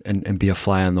listen and be a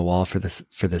fly on the wall for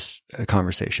this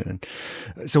conversation.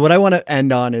 And so what I want to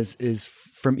end on is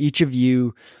from each of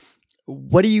you,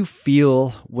 what do you feel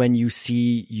when you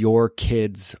see your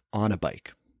kids on a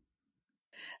bike?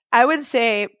 I would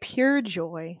say pure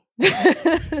joy.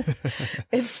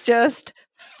 It's just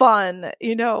fun.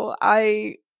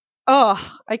 I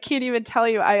can't even tell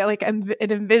you. I'm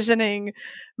envisioning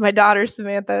my daughter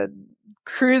Samantha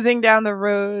cruising down the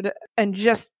road, and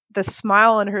just the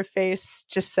smile on her face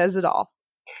just says it all.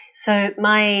 So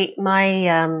my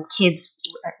kids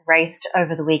raced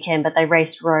over the weekend, but they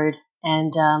raced road,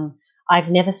 and I've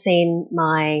never seen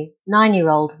my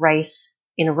 9-year-old race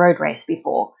in a road race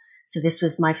before. So this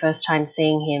was my first time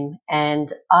seeing him,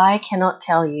 and I cannot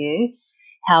tell you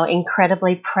how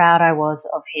incredibly proud I was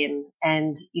of him.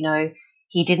 And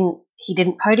he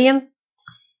didn't podium.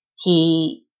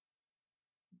 He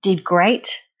did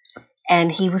great,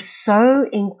 and he was so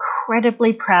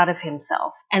incredibly proud of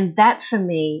himself. And that for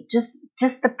me, just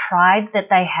the pride that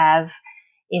they have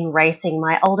in racing.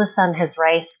 My older son has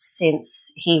raced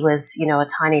since he was, a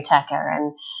tiny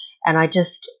tacker, and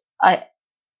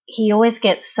he always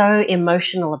gets so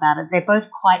emotional about it. They're both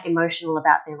quite emotional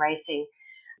about their racing.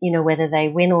 Whether they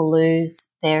win or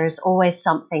lose, there's always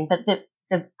something. But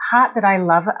the part that I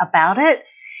love about it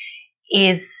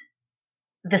is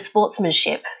the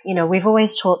sportsmanship. We've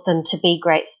always taught them to be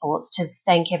great sports, to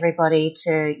thank everybody,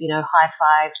 to, high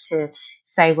five, to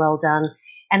say well done.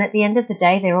 And at the end of the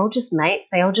day, they're all just mates.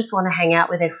 They all just want to hang out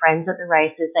with their friends at the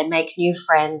races. They make new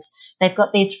friends. They've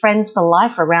got these friends for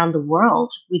life around the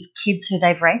world with kids who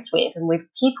they've raced with and with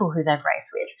people who they've raced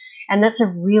with. And that's a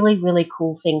really, really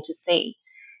cool thing to see.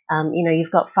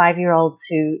 You've got 5-year-olds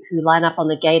who line up on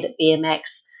the gate at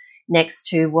BMX next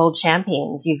to world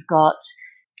champions. You've got,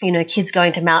 kids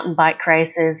going to mountain bike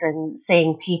races and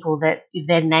seeing people that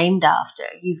they're named after.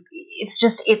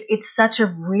 It's such a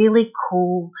really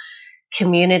cool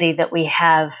community that we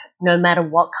have, no matter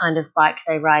what kind of bike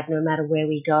they ride, no matter where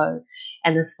we go.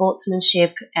 And the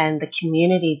sportsmanship and the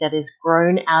community that is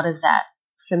grown out of that,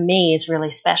 for me, is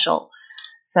really special.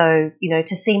 So,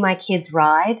 to see my kids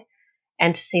ride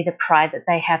and to see the pride that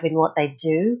they have in what they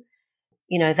do,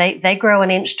 they grow an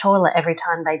inch taller every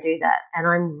time they do that. And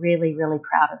I'm really, really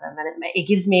proud of them. And it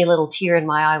gives me a little tear in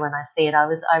my eye when I see it. I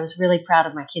was really proud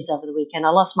of my kids over the weekend. I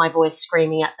lost my voice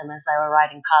screaming at them as they were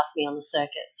riding past me on the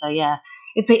circuit. So, yeah,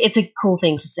 it's a cool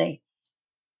thing to see.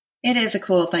 It is a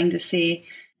cool thing to see.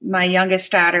 My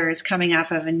youngest daughter is coming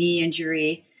off of a knee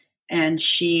injury, and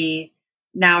she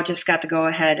now just got the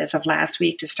go-ahead as of last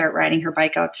week to start riding her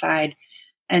bike outside.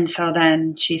 And so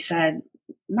then she said,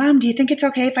 Mom, do you think it's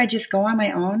okay if I just go on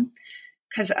my own?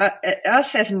 Because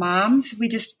us as moms, we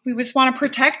just want to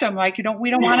protect them. Like, we don't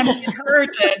want them to get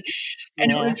hurt.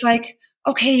 And It was like,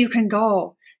 okay, you can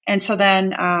go. And so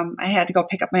then I had to go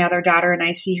pick up my other daughter, and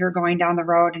I see her going down the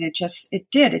road, and it just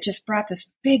brought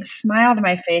this big smile to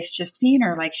my face, just seeing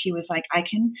her. Like, she was like, I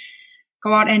can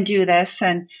go out and do this.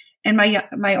 And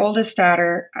my oldest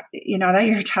daughter, that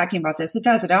you're talking about this,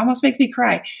 it almost makes me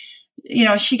cry.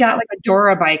 She got like a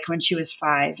Dora bike when she was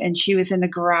 5, and she was in the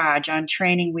garage on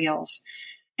training wheels.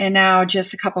 And now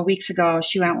just a couple of weeks ago,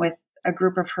 she went with a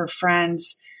group of her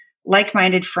friends,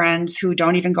 like-minded friends who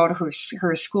don't even go to her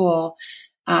school,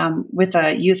 with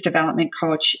a youth development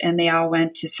coach. And they all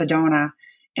went to Sedona.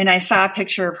 And I saw a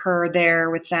picture of her there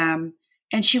with them,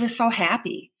 and she was so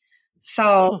happy.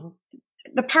 So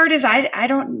the part is I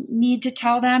don't need to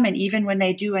tell them. And even when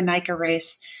they do a NICA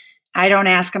race, I don't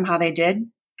ask them how they did.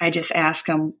 I just ask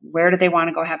them, where do they want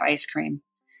to go have ice cream?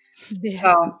 Yeah.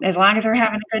 So as long as they're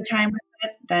having a good time with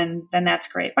it, then that's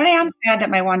great. But I am sad that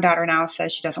my one daughter now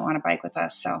says she doesn't want to bike with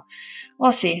us. So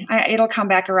we'll see. It'll come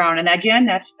back around. And again,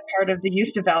 that's the part of the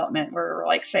youth development where we're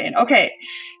like saying, okay,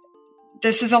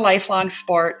 this is a lifelong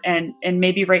sport. And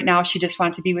maybe right now she just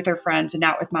wants to be with her friends and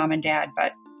not with mom and dad.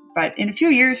 But in a few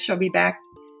years, she'll be back.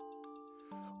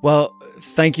 Well,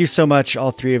 thank you so much, all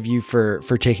three of you, for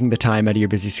taking the time out of your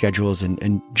busy schedules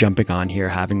and jumping on here,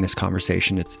 having this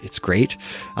conversation. It's great.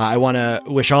 I want to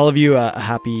wish all of you a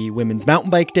happy Women's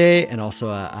Mountain Bike Day, and also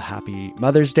a happy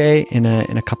Mother's Day in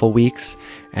a couple weeks.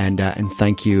 And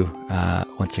thank you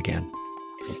once again.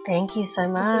 Thank you so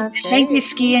much. Thank you,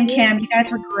 Ski and Kim. You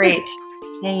guys were great.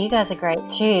 Yeah, you guys are great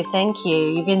too. Thank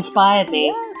you. You've inspired me.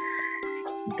 Yes.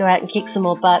 Go out and kick some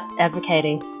more butt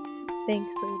advocating. Thanks,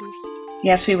 ladies.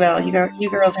 Yes, we will. You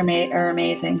girls are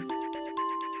amazing.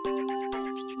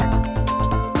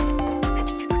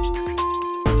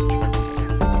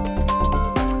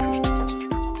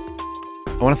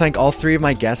 I want to thank all three of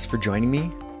my guests for joining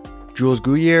me: Jules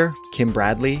Gouillier, Kim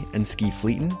Bradley, and Ski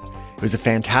Fleeton. It was a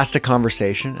fantastic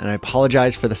conversation, and I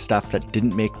apologize for the stuff that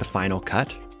didn't make the final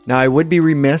cut. Now, I would be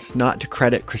remiss not to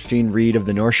credit Christine Reed of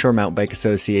the North Shore Mountain Bike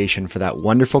Association for that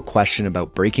wonderful question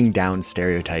about breaking down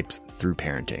stereotypes through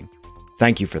parenting.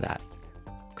 Thank you for that.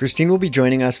 Christine will be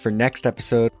joining us for next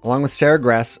episode, along with Sarah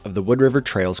Gress of the Wood River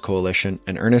Trails Coalition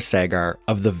and Ernest Sagar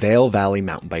of the Vail Valley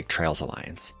Mountain Bike Trails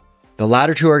Alliance. The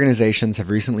latter two organizations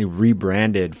have recently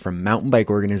rebranded from mountain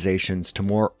bike organizations to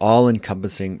more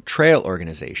all-encompassing trail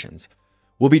organizations.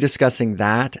 We'll be discussing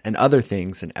that and other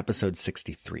things in episode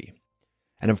 63.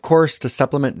 And of course, to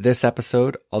supplement this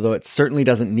episode, although it certainly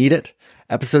doesn't need it,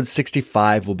 episode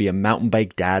 65 will be a Mountain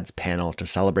Bike Dads panel to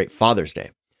celebrate Father's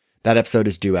Day. That episode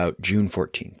is due out June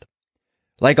 14th.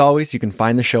 Like always, you can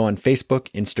find the show on Facebook,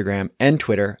 Instagram, and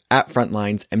Twitter at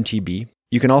FrontlinesMTB.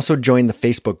 You can also join the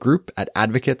Facebook group at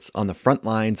Advocates on the Front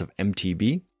Lines of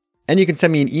MTB. And you can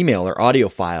send me an email or audio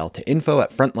file to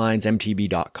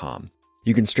info@frontlinesmtb.com.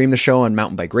 You can stream the show on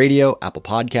Mountain Bike Radio, Apple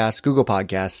Podcasts, Google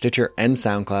Podcasts, Stitcher, and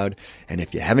SoundCloud. And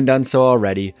if you haven't done so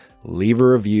already, leave a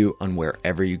review on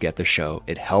wherever you get the show.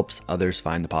 It helps others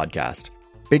find the podcast.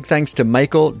 Big thanks to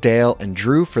Michael, Dale, and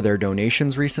Drew for their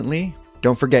donations recently.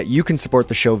 Don't forget, you can support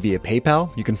the show via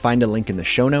PayPal. You can find a link in the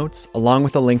show notes, along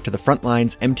with a link to the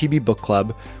Frontlines MTB Book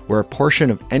Club, where a portion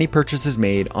of any purchases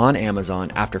made on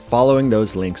Amazon after following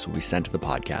those links will be sent to the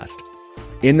podcast.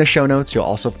 In the show notes, you'll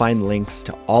also find links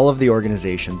to all of the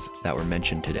organizations that were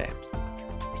mentioned today.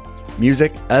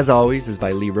 Music, as always, is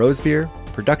by Lee Rosevear.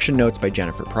 Production notes by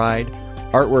Jennifer Pride.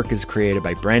 Artwork is created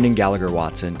by Brandon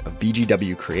Gallagher-Watson of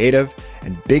BGW Creative,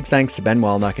 and big thanks to Ben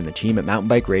Welnuck and the team at Mountain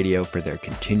Bike Radio for their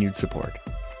continued support.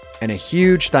 And a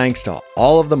huge thanks to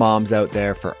all of the moms out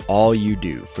there for all you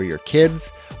do for your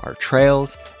kids, our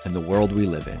trails, and the world we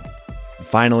live in. And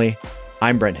finally,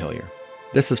 I'm Brent Hillier.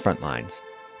 This is Frontlines.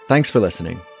 Thanks for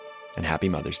listening, and happy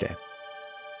Mother's Day.